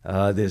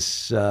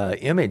 this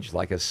image,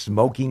 like a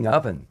smoking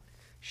oven,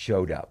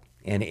 showed up.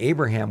 And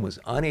Abraham was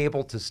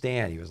unable to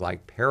stand. He was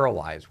like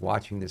paralyzed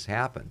watching this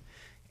happen.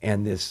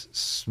 And this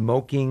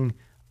smoking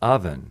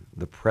oven,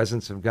 the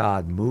presence of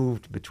God,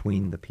 moved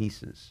between the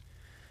pieces,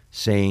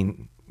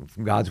 saying,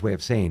 God's way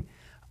of saying,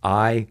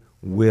 I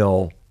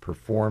will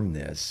perform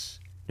this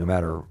no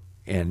matter,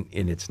 and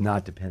it's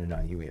not dependent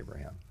on you,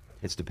 Abraham.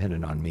 It's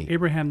dependent on me.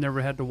 Abraham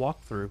never had to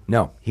walk through.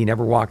 No, he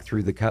never walked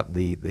through the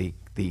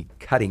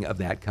cutting of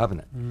that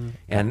covenant.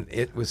 And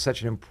it was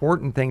such an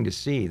important thing to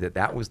see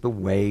that was the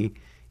way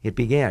it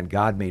began.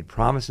 God made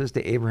promises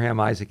to Abraham,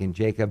 Isaac, and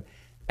Jacob,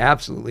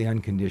 absolutely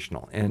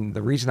unconditional. And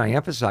the reason I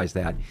emphasize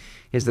that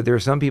is that there are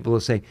some people who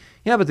say,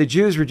 yeah, but the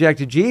Jews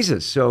rejected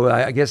Jesus, so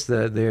I guess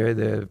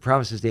the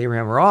promises to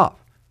Abraham are off.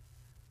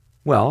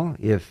 Well,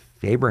 if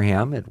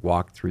Abraham had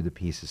walked through the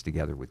pieces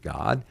together with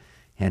God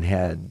and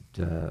had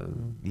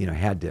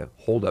to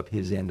hold up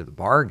his end of the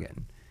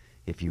bargain,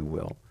 if you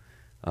will,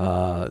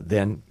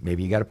 then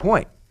maybe you got a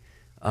point.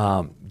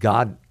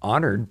 God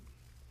honored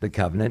the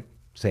covenant,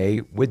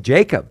 say, with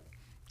Jacob,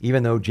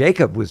 even though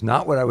Jacob was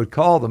not what I would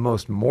call the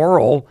most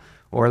moral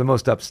or the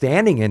most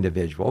upstanding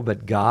individual,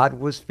 but God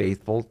was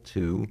faithful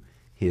to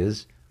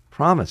his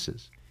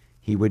promises.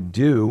 He would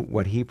do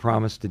what he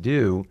promised to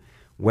do,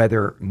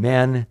 whether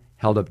men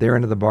held up their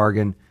end of the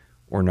bargain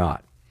or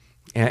not.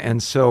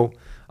 And so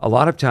a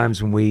lot of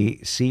times when we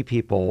see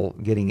people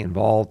getting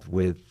involved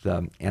with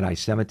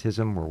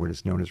anti-Semitism, or what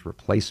is known as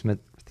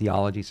replacement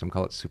theology, some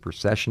call it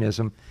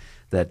supersessionism,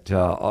 that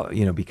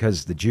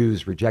because the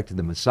Jews rejected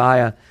the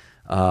Messiah,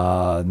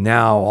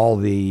 now all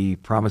the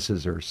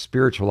promises are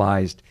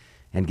spiritualized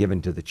and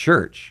given to the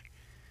church.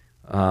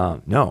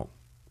 No,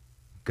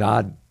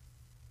 God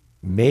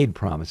made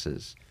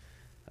promises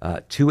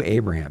to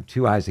Abraham,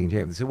 to Isaac, and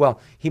Jacob. They said, well,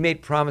 he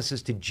made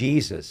promises to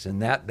Jesus,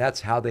 and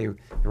that's how they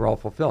were all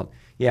fulfilled.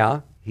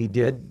 Yeah, he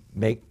did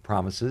make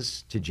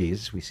promises to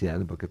Jesus. We see that in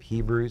the book of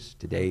Hebrews.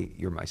 Today,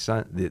 you're my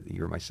son.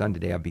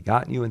 Today, I've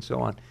begotten you, and so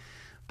on.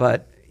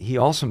 But he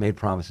also made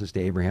promises to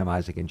Abraham,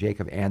 Isaac, and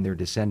Jacob, and their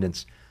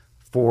descendants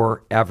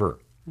forever.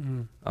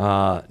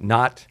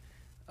 Not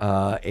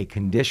a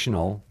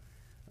conditional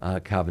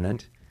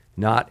covenant,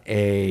 not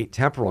a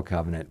temporal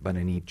covenant, but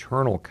an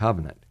eternal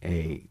covenant,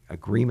 a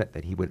agreement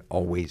that he would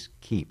always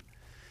keep.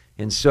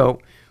 And so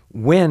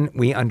when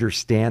we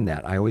understand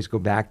that, I always go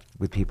back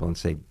with people and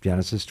say,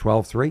 Genesis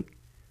 12:3,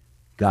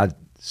 God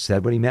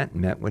said what he meant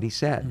and meant what he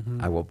said.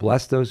 I will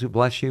bless those who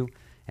bless you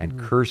and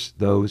curse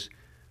those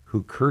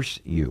who curse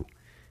you.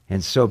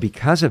 And so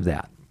because of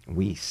that,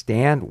 we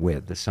stand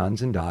with the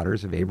sons and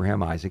daughters of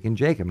Abraham, Isaac, and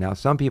Jacob. Now,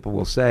 some people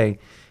will say,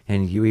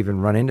 and you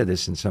even run into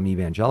this in some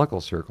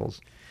evangelical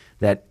circles,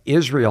 that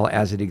Israel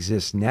as it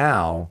exists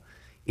now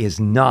is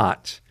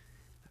not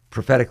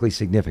prophetically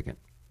significant.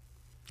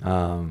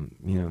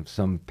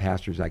 Some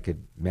pastors I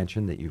could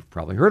mention that you've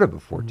probably heard of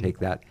before take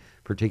that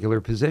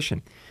particular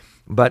position.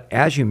 But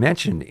as you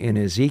mentioned in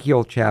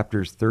Ezekiel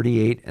chapters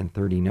 38 and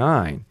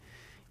 39,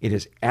 it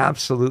is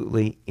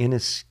absolutely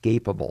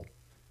inescapable,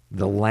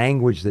 the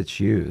language that's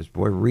used.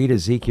 Boy, read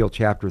Ezekiel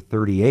chapter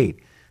 38,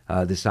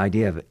 this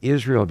idea of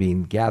Israel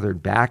being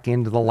gathered back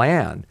into the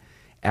land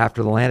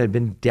after the land had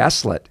been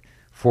desolate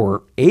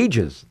for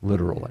ages,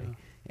 literally.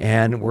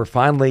 And we're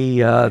finally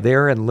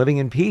there and living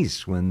in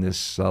peace when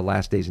this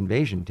last days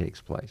invasion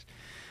takes place.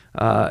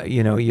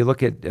 You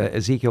look at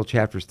Ezekiel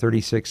chapters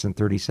 36 and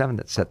 37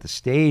 that set the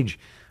stage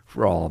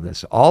for all of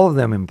this. All of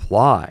them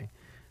imply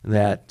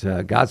that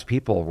God's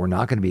people were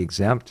not going to be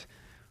exempt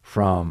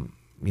from,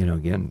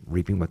 again,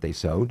 reaping what they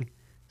sowed,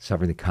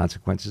 suffering the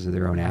consequences of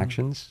their own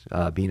actions,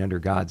 being under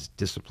God's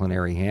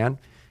disciplinary hand?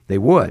 They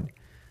would.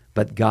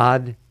 But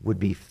God would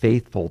be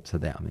faithful to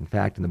them. In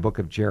fact, in the book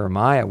of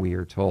Jeremiah, we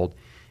are told,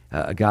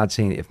 God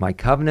saying, if my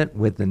covenant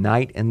with the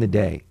night and the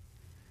day,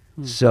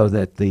 so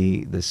that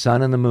the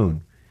sun and the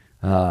moon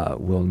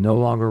will no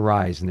longer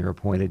rise in their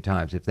appointed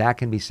times, if that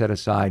can be set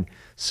aside,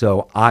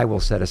 so I will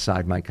set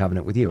aside my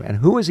covenant with you. And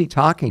who is he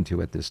talking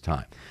to at this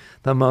time?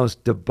 The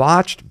most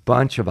debauched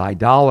bunch of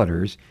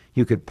idolaters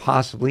you could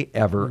possibly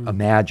ever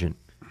imagine,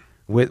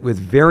 with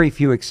very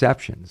few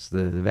exceptions.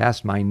 The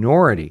vast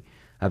minority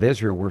of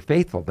Israel were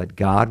faithful, but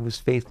God was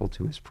faithful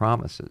to his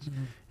promises.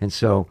 And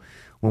so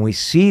when we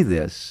see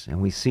this, and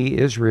we see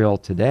Israel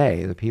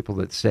today, the people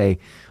that say,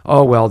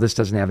 oh, well, this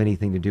doesn't have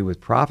anything to do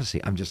with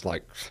prophecy, I'm just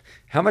like,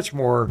 how much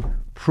more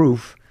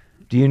proof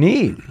do you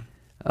need?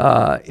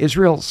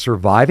 Israel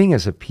surviving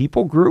as a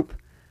people group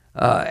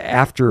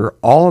after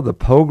all of the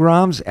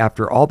pogroms,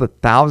 after all the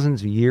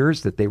thousands of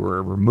years that they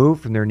were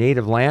removed from their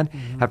native land,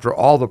 after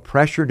all the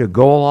pressure to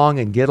go along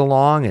and get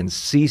along and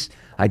cease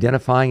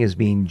identifying as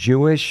being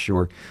Jewish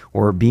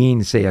or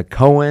being, say, a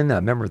Cohen,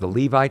 a member of the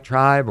Levite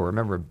tribe, or a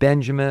member of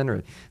Benjamin,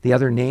 or the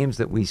other names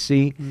that we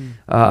see,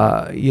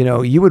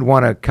 you would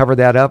want to cover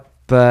that up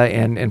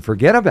and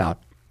forget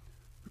about.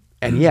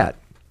 And yet,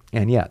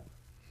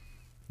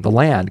 the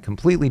land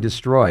completely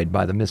destroyed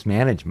by the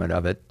mismanagement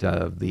of it,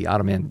 the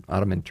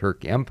Ottoman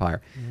Turk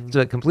Empire. It's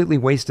a completely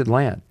wasted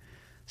land,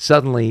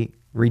 suddenly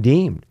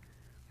redeemed,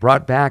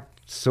 brought back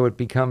so it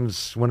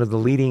becomes one of the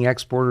leading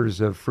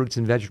exporters of fruits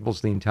and vegetables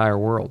to the entire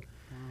world.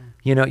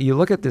 You know, you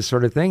look at this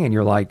sort of thing and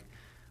you're like,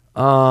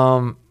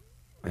 how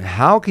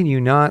can you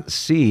not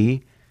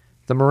see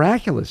the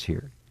miraculous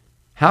here?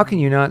 How can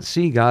you not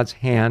see God's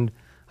hand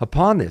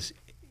upon this?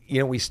 You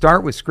know, we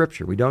start with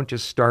Scripture. We don't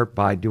just start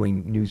by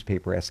doing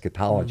newspaper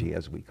eschatology,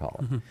 as we call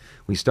it.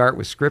 We start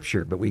with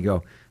Scripture, but we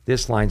go,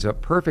 this lines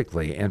up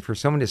perfectly. And for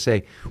someone to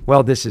say,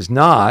 well, this is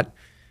not,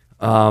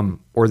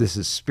 or this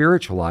is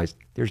spiritualized,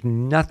 there's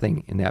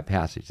nothing in that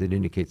passage that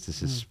indicates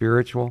this is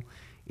spiritual.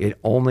 It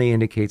only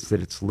indicates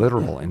that it's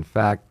literal. In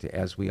fact,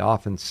 as we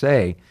often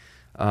say,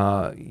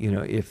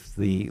 if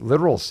the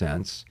literal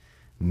sense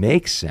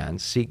makes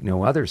sense, seek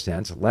no other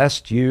sense,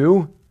 lest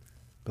you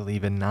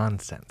believe in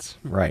nonsense.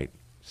 Right.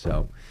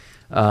 So,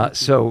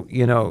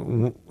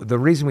 the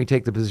reason we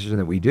take the position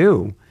that we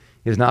do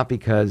is not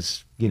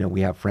because,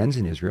 we have friends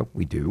in Israel.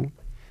 We do.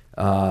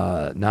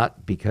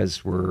 Not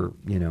because we're,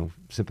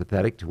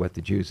 sympathetic to what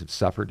the Jews have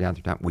suffered down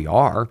through time. We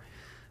are.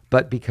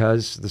 But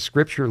because the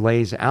Scripture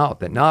lays out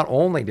that not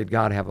only did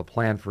God have a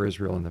plan for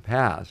Israel in the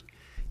past,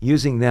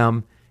 using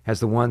them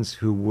as the ones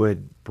who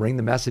would bring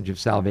the message of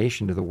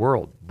salvation to the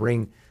world,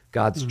 bring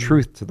God's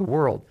truth to the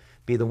world,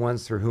 be the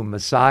ones through whom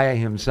Messiah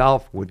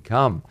himself would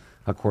come,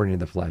 according to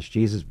the flesh.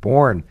 Jesus,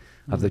 born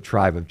of the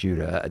tribe of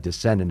Judah, a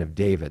descendant of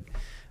David.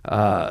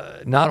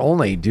 Not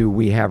only do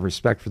we have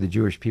respect for the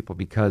Jewish people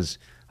because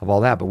of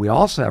all that, but we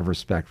also have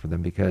respect for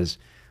them because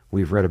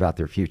we've read about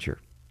their future.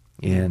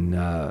 In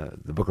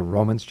the book of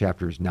Romans,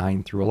 chapters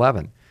 9 through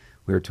 11,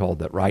 we are told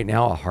that right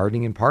now a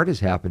hardening in part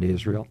has happened to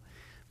Israel,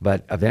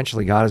 but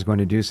eventually God is going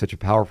to do such a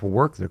powerful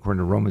work that according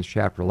to Romans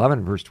chapter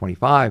 11, verse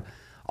 25,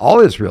 all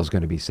Israel is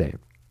going to be saved.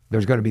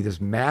 There's going to be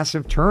this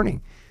massive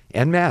turning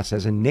en masse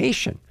as a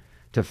nation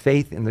to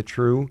faith in the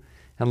true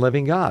and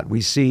living God.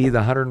 We see the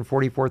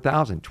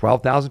 144,000,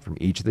 12,000 from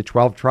each of the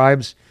 12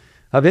 tribes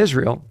of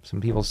Israel. Some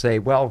people say,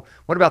 well,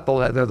 what about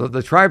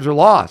the tribes are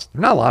lost?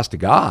 They're not lost to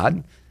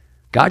God.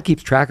 God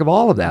keeps track of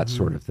all of that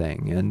sort of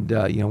thing. And,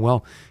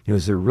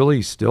 is there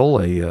really still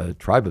a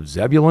tribe of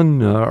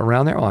Zebulun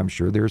around there? Well, I'm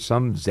sure there's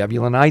some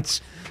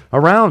Zebulunites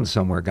around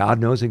somewhere.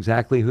 God knows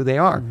exactly who they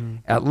are.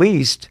 At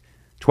least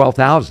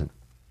 12,000.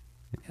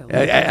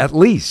 At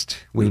least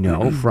we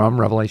know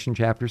from Revelation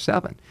chapter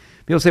 7.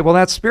 People say, well,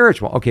 that's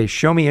spiritual. Okay,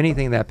 show me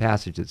anything in that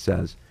passage that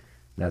says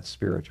that's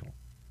spiritual.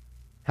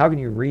 How can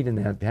you read in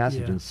that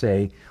passage and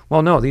say,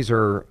 well, no, these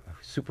are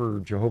super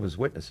Jehovah's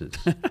Witnesses,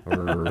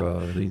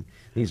 or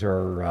these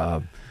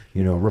are,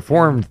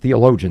 Reformed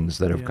theologians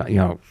that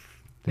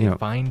have,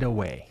 find a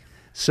way.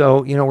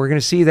 So, we're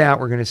going to see that.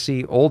 We're going to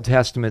see Old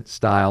Testament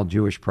style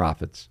Jewish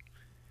prophets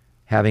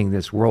having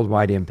this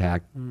worldwide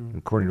impact,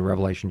 according to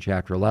Revelation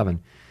chapter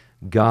 11.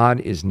 God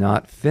is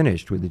not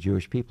finished with the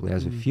Jewish people. He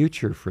has a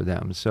future for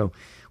them. So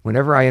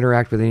whenever I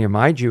interact with any of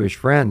my Jewish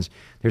friends,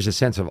 there's a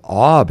sense of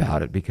awe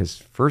about it because,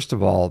 first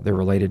of all, they're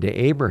related to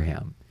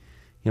Abraham.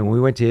 When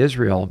we went to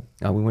Israel,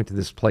 we went to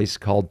this place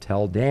called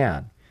Tel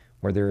Dan,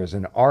 where there is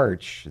an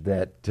arch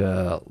that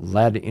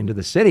led into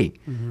the city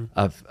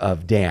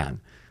of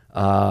Dan.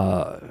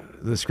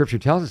 The Scripture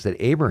tells us that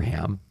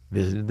Abraham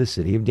visited the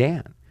city of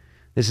Dan.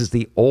 This is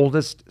the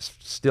oldest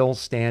still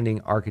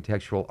standing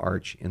architectural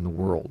arch in the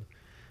world.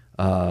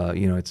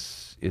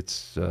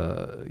 It's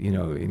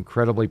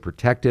incredibly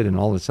protected and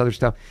all this other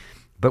stuff.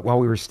 But while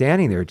we were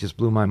standing there, it just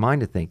blew my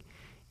mind to think,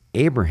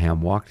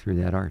 Abraham walked through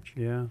that arch.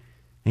 Yeah.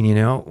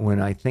 And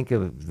when I think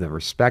of the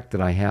respect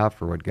that I have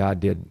for what God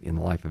did in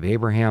the life of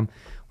Abraham,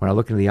 when I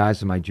look into the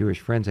eyes of my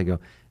Jewish friends, I go,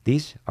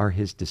 these are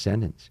his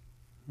descendants.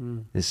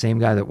 The same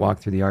guy that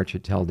walked through the arch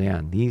at Tel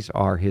Dan. These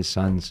are his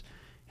sons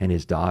and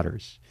his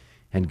daughters.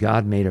 And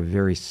God made a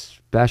very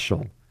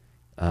special,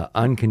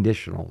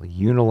 unconditional,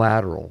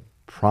 unilateral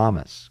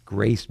promise,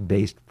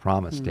 grace-based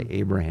promise to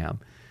Abraham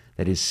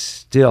that is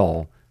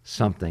still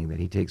something that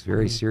he takes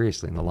very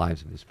seriously in the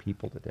lives of his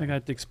people today. I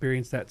got to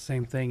experience that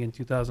same thing in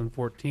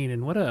 2014.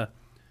 And what a,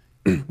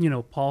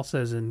 Paul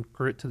says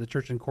to the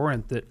church in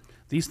Corinth that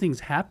these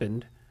things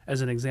happened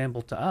as an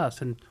example to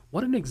us. And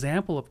what an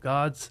example of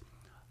God's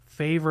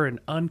favor and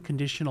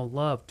unconditional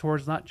love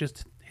towards not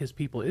just his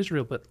people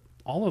Israel, but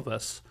all of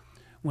us.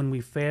 When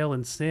we fail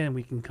and sin,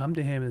 we can come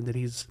to him, and that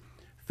he's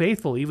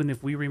faithful even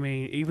if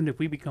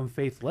we become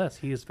faithless.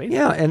 He is faithful.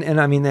 Yeah,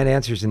 and I mean, that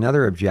answers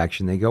another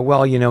objection. They go,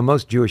 well,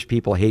 most Jewish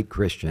people hate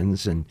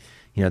Christians, and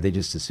they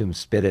just assume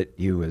spit at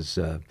you as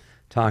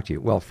talk to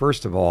you. Well,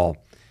 first of all,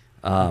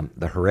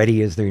 the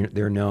Haredi, as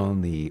they're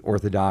known, the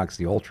Orthodox,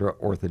 the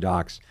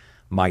ultra-Orthodox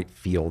might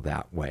feel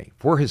that way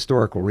for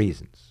historical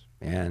reasons.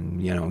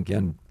 And,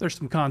 again, there's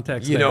some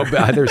context there.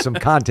 There's some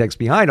context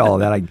behind all of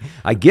that.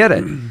 I get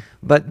it.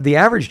 But the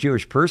average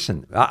Jewish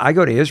person, I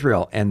go to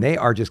Israel, and they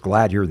are just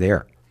glad you're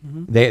there.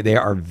 They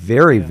are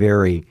very,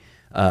 very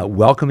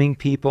welcoming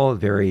people,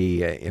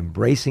 very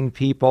embracing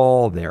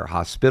people. They're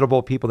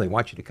hospitable people. They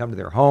want you to come to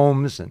their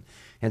homes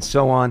and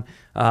so on.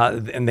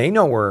 And they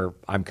know where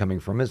I'm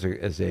coming from as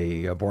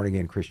a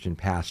born-again Christian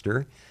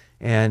pastor.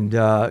 And,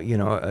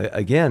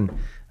 again,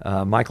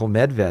 Michael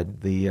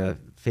Medved, the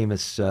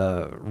famous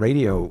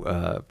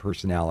radio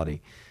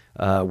personality,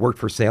 worked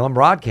for Salem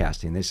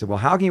Broadcasting. They said, well,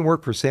 how can you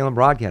work for Salem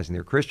Broadcasting?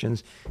 They're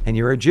Christians, and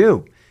you're a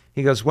Jew.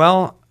 He goes,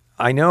 well,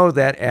 I know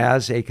that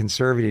as a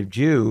conservative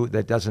Jew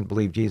that doesn't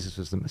believe Jesus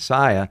is the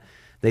Messiah,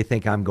 they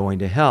think I'm going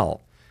to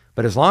hell.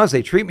 But as long as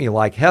they treat me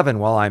like heaven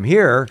while I'm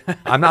here,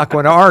 I'm not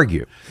going to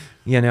argue.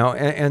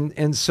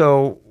 And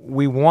so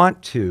we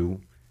want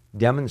to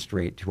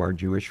demonstrate to our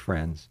Jewish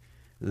friends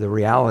the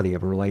reality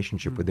of a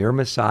relationship with their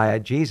Messiah,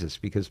 Jesus,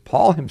 because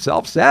Paul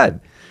himself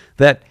said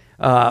that,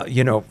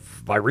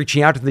 by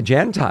reaching out to the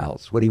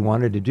Gentiles, what he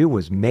wanted to do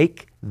was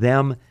make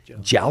them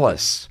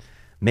jealous,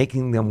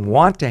 making them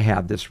want to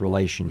have this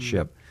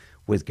relationship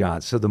with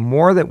God. So the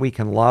more that we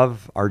can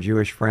love our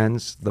Jewish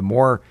friends, the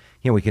more,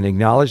 we can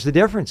acknowledge the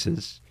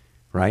differences,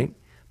 right?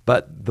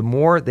 But the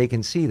more they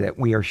can see that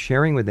we are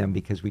sharing with them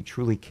because we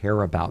truly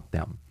care about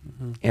them,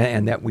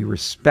 and that we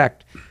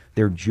respect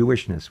their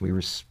Jewishness, we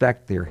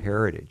respect their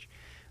heritage,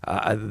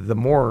 the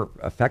more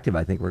effective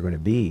I think we're going to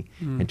be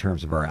in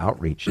terms of our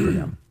outreach to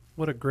them.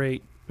 What a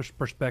great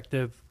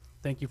perspective.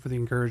 Thank you for the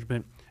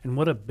encouragement. And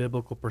what a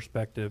biblical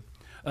perspective.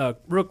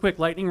 Real quick,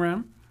 lightning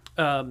round.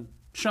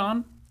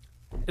 Sean,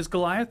 is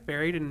Goliath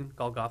buried in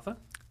Golgotha?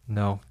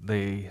 No,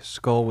 the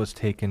skull was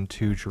taken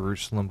to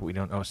Jerusalem, but we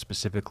don't know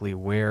specifically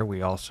where.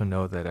 We also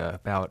know that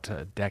about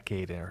a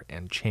decade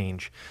and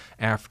change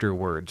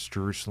afterwards,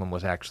 Jerusalem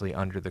was actually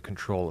under the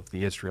control of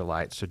the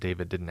Israelites, so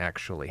David didn't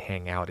actually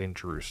hang out in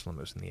Jerusalem.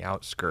 It was in the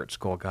outskirts.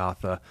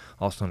 Golgotha,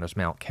 also known as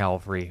Mount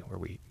Calvary, where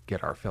we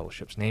get our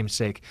fellowship's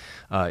namesake,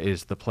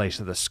 is the place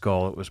of the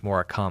skull. It was more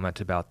a comment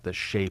about the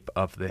shape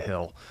of the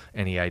hill.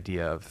 Any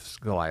idea of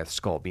Goliath's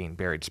skull being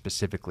buried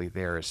specifically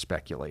there is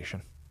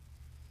speculation.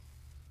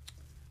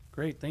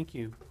 Great, thank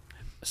you.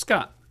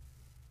 Scott,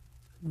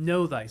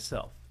 know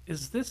thyself.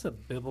 Is this a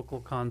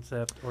biblical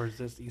concept, or is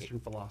this Eastern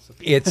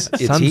philosophy? It's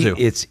Sun Tzu.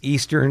 It's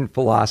Eastern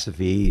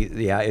philosophy.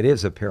 Yeah, it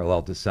is a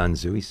parallel to Sun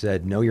Tzu. He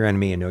said, know your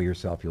enemy and know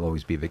yourself, you'll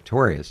always be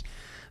victorious.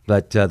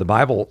 But the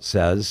Bible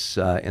says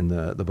in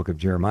the book of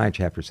Jeremiah,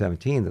 chapter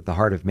 17, that the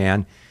heart of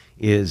man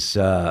is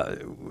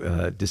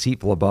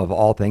deceitful above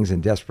all things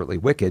and desperately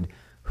wicked.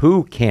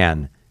 Who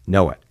can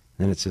know it?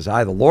 And it says,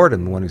 I, the Lord,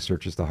 am the one who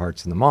searches the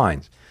hearts and the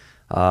minds.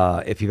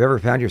 If you've ever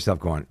found yourself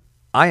going,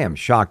 I am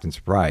shocked and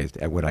surprised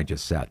at what I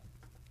just said,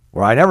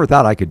 or I never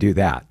thought I could do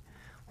that,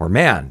 or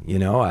man,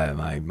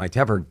 my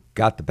temper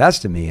got the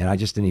best of me and I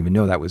just didn't even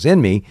know that was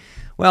in me.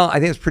 Well,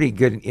 I think it's a pretty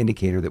good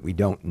indicator that we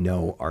don't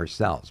know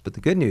ourselves. But the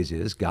good news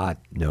is God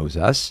knows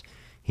us.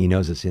 He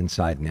knows us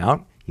inside and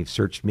out. You've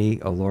searched me,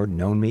 O Lord,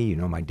 known me. You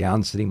know my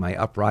down sitting, my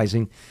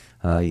uprising.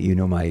 You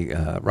know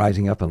my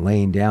rising up and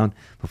laying down.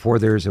 Before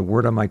there's a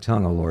word on my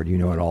tongue, O Lord, you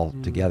know it all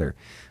together.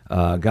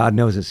 God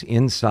knows us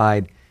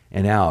inside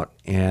and out,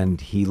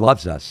 and he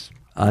loves us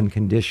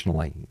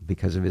unconditionally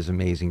because of his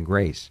amazing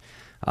grace.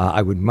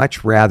 I would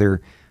much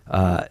rather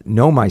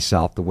know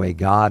myself the way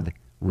God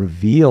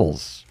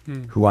reveals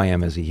who I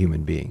am as a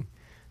human being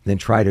than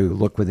try to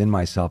look within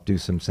myself, do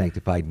some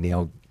sanctified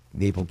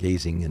navel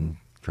gazing, and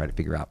try to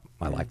figure out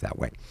my life that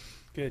way.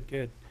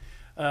 Good.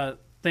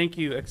 Thank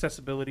you,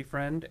 accessibility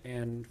friend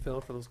and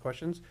Phil, for those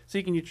questions.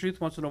 Seeking your truth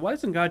wants to know, why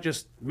doesn't God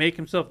just make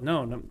himself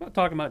known? I'm not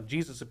talking about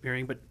Jesus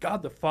appearing, but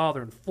God the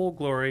Father in full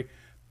glory.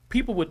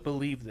 People would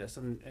believe this,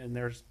 and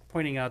they're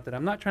pointing out that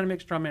I'm not trying to make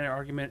a straw man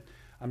argument.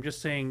 I'm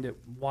just saying that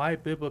why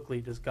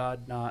biblically does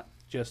God not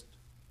just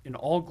in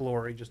all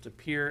glory just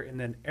appear, and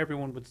then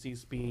everyone would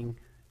cease being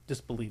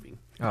disbelieving?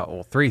 Oh,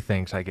 well, three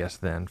things, I guess,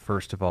 then.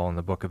 First of all, in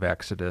the book of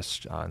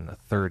Exodus, in the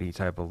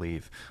 30s, I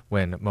believe,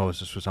 when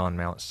Moses was on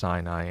Mount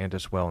Sinai, and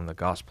as well in the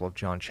Gospel of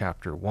John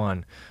chapter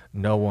 1,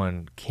 no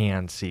one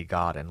can see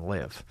God and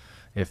live.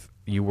 If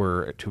you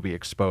were to be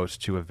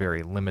exposed to a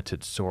very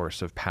limited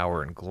source of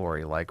power and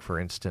glory, like, for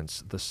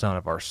instance, the sun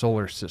of our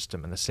solar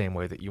system, in the same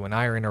way that you and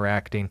I are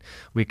interacting,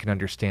 we can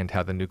understand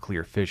how the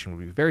nuclear fission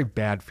would be very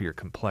bad for your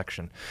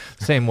complexion.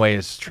 Same way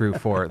is true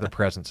for the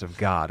presence of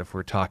God. If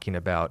we're talking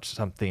about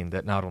something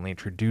that not only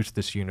introduced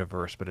this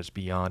universe, but is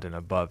beyond and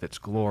above its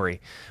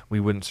glory, we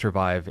wouldn't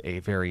survive a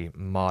very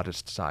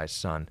modest-sized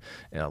sun,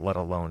 let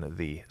alone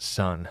the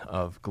sun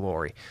of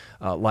glory.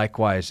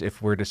 Likewise,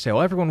 if we're to say,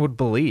 well, everyone would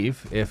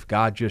believe if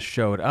God just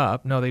showed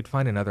up, no, they'd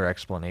find another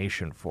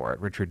explanation for it.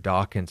 Richard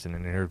Dawkins, in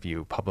an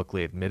interview,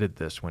 publicly admitted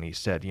this when he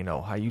said,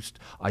 I used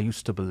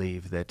to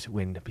believe that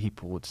when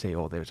people would say,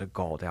 oh, there's a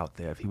God out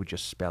there, if he would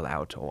just spell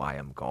out, oh, I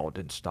am God,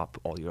 and stop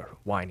all your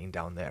whining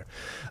down there.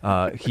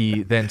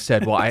 He then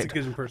said, well,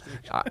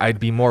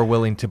 I'd be more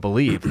willing to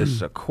believe, this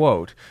is a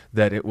quote,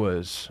 that it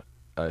was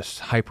a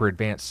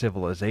hyper-advanced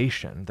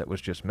civilization that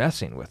was just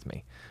messing with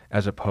me,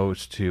 as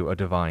opposed to a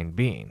divine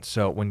being.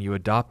 So when you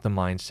adopt the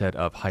mindset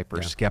of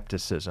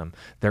hyper-skepticism,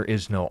 there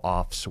is no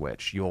off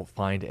switch. You'll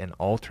find an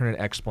alternate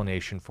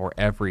explanation for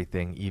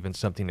everything, even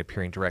something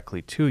appearing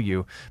directly to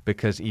you,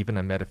 because even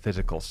a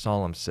metaphysical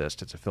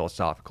solipsist, it's a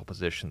philosophical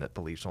position that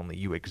believes only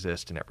you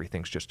exist and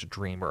everything's just a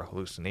dream or a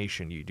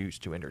hallucination you use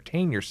to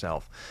entertain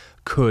yourself,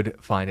 could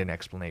find an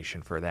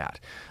explanation for that.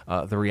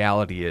 The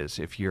reality is,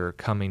 if you're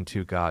coming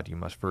to God, you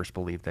must first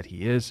believe that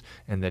he is,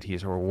 and that he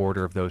is a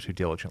rewarder of those who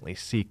diligently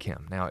seek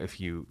him. Now,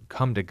 if you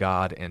come to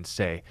God and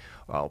say,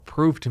 well,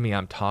 prove to me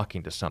I'm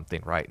talking to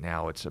something right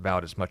now, it's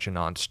about as much a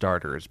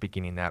non-starter as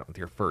beginning that with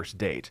your first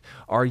date.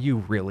 Are you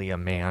really a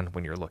man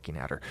when you're looking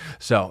at her?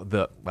 So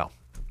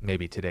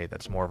maybe today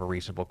that's more of a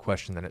reasonable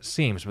question than it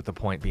seems, but the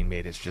point being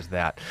made is just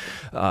that.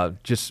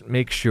 Just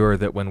make sure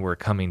that when we're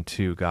coming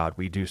to God,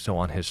 we do so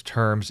on his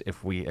terms.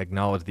 If we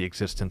acknowledge the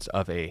existence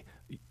of a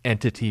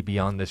entity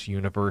beyond this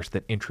universe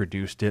that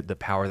introduced it, the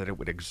power that it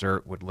would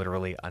exert would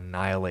literally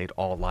annihilate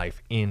all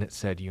life in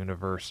said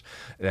universe,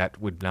 that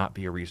would not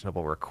be a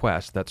reasonable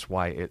request. That's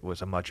why it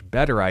was a much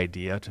better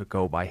idea to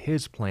go by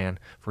his plan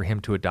for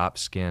him to adopt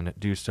skin,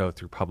 do so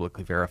through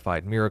publicly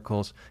verified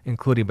miracles,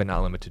 including but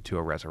not limited to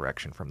a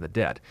resurrection from the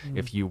dead.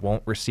 If you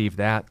won't receive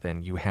that,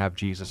 then you have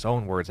Jesus'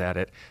 own words at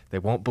it. They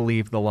won't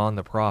believe the law and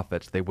the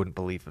prophets. They wouldn't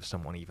believe if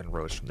someone even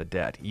rose from the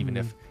dead, even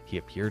if he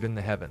appeared in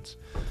the heavens.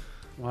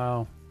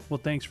 Wow. Well,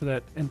 thanks for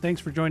that. And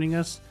thanks for joining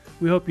us.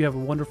 We hope you have a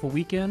wonderful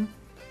weekend.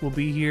 We'll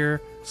be here,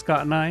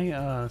 Scott and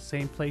I,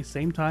 same place,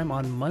 same time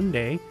on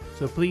Monday.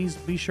 So please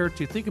be sure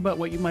to think about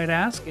what you might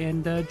ask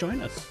and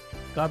join us.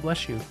 God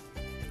bless you.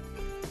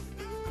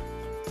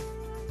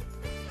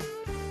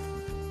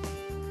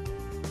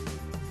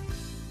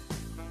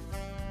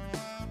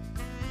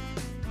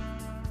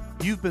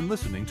 You've been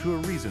listening to A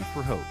Reason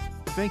for Hope.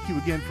 Thank you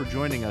again for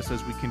joining us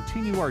as we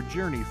continue our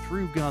journey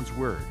through God's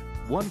Word,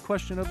 one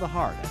question of the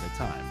heart at a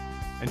time.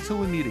 Until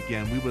we meet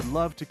again, we would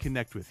love to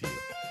connect with you.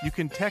 You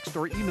can text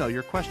or email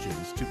your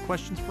questions to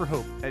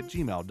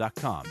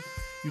questionsforhope@gmail.com.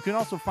 You can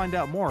also find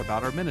out more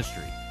about our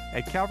ministry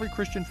at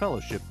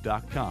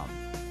calvarychristianfellowship.com.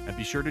 And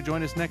be sure to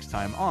join us next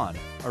time on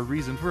A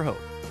Reason for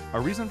Hope. A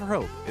Reason for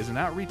Hope is an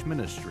outreach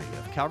ministry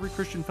of Calvary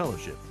Christian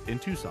Fellowship in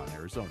Tucson,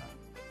 Arizona.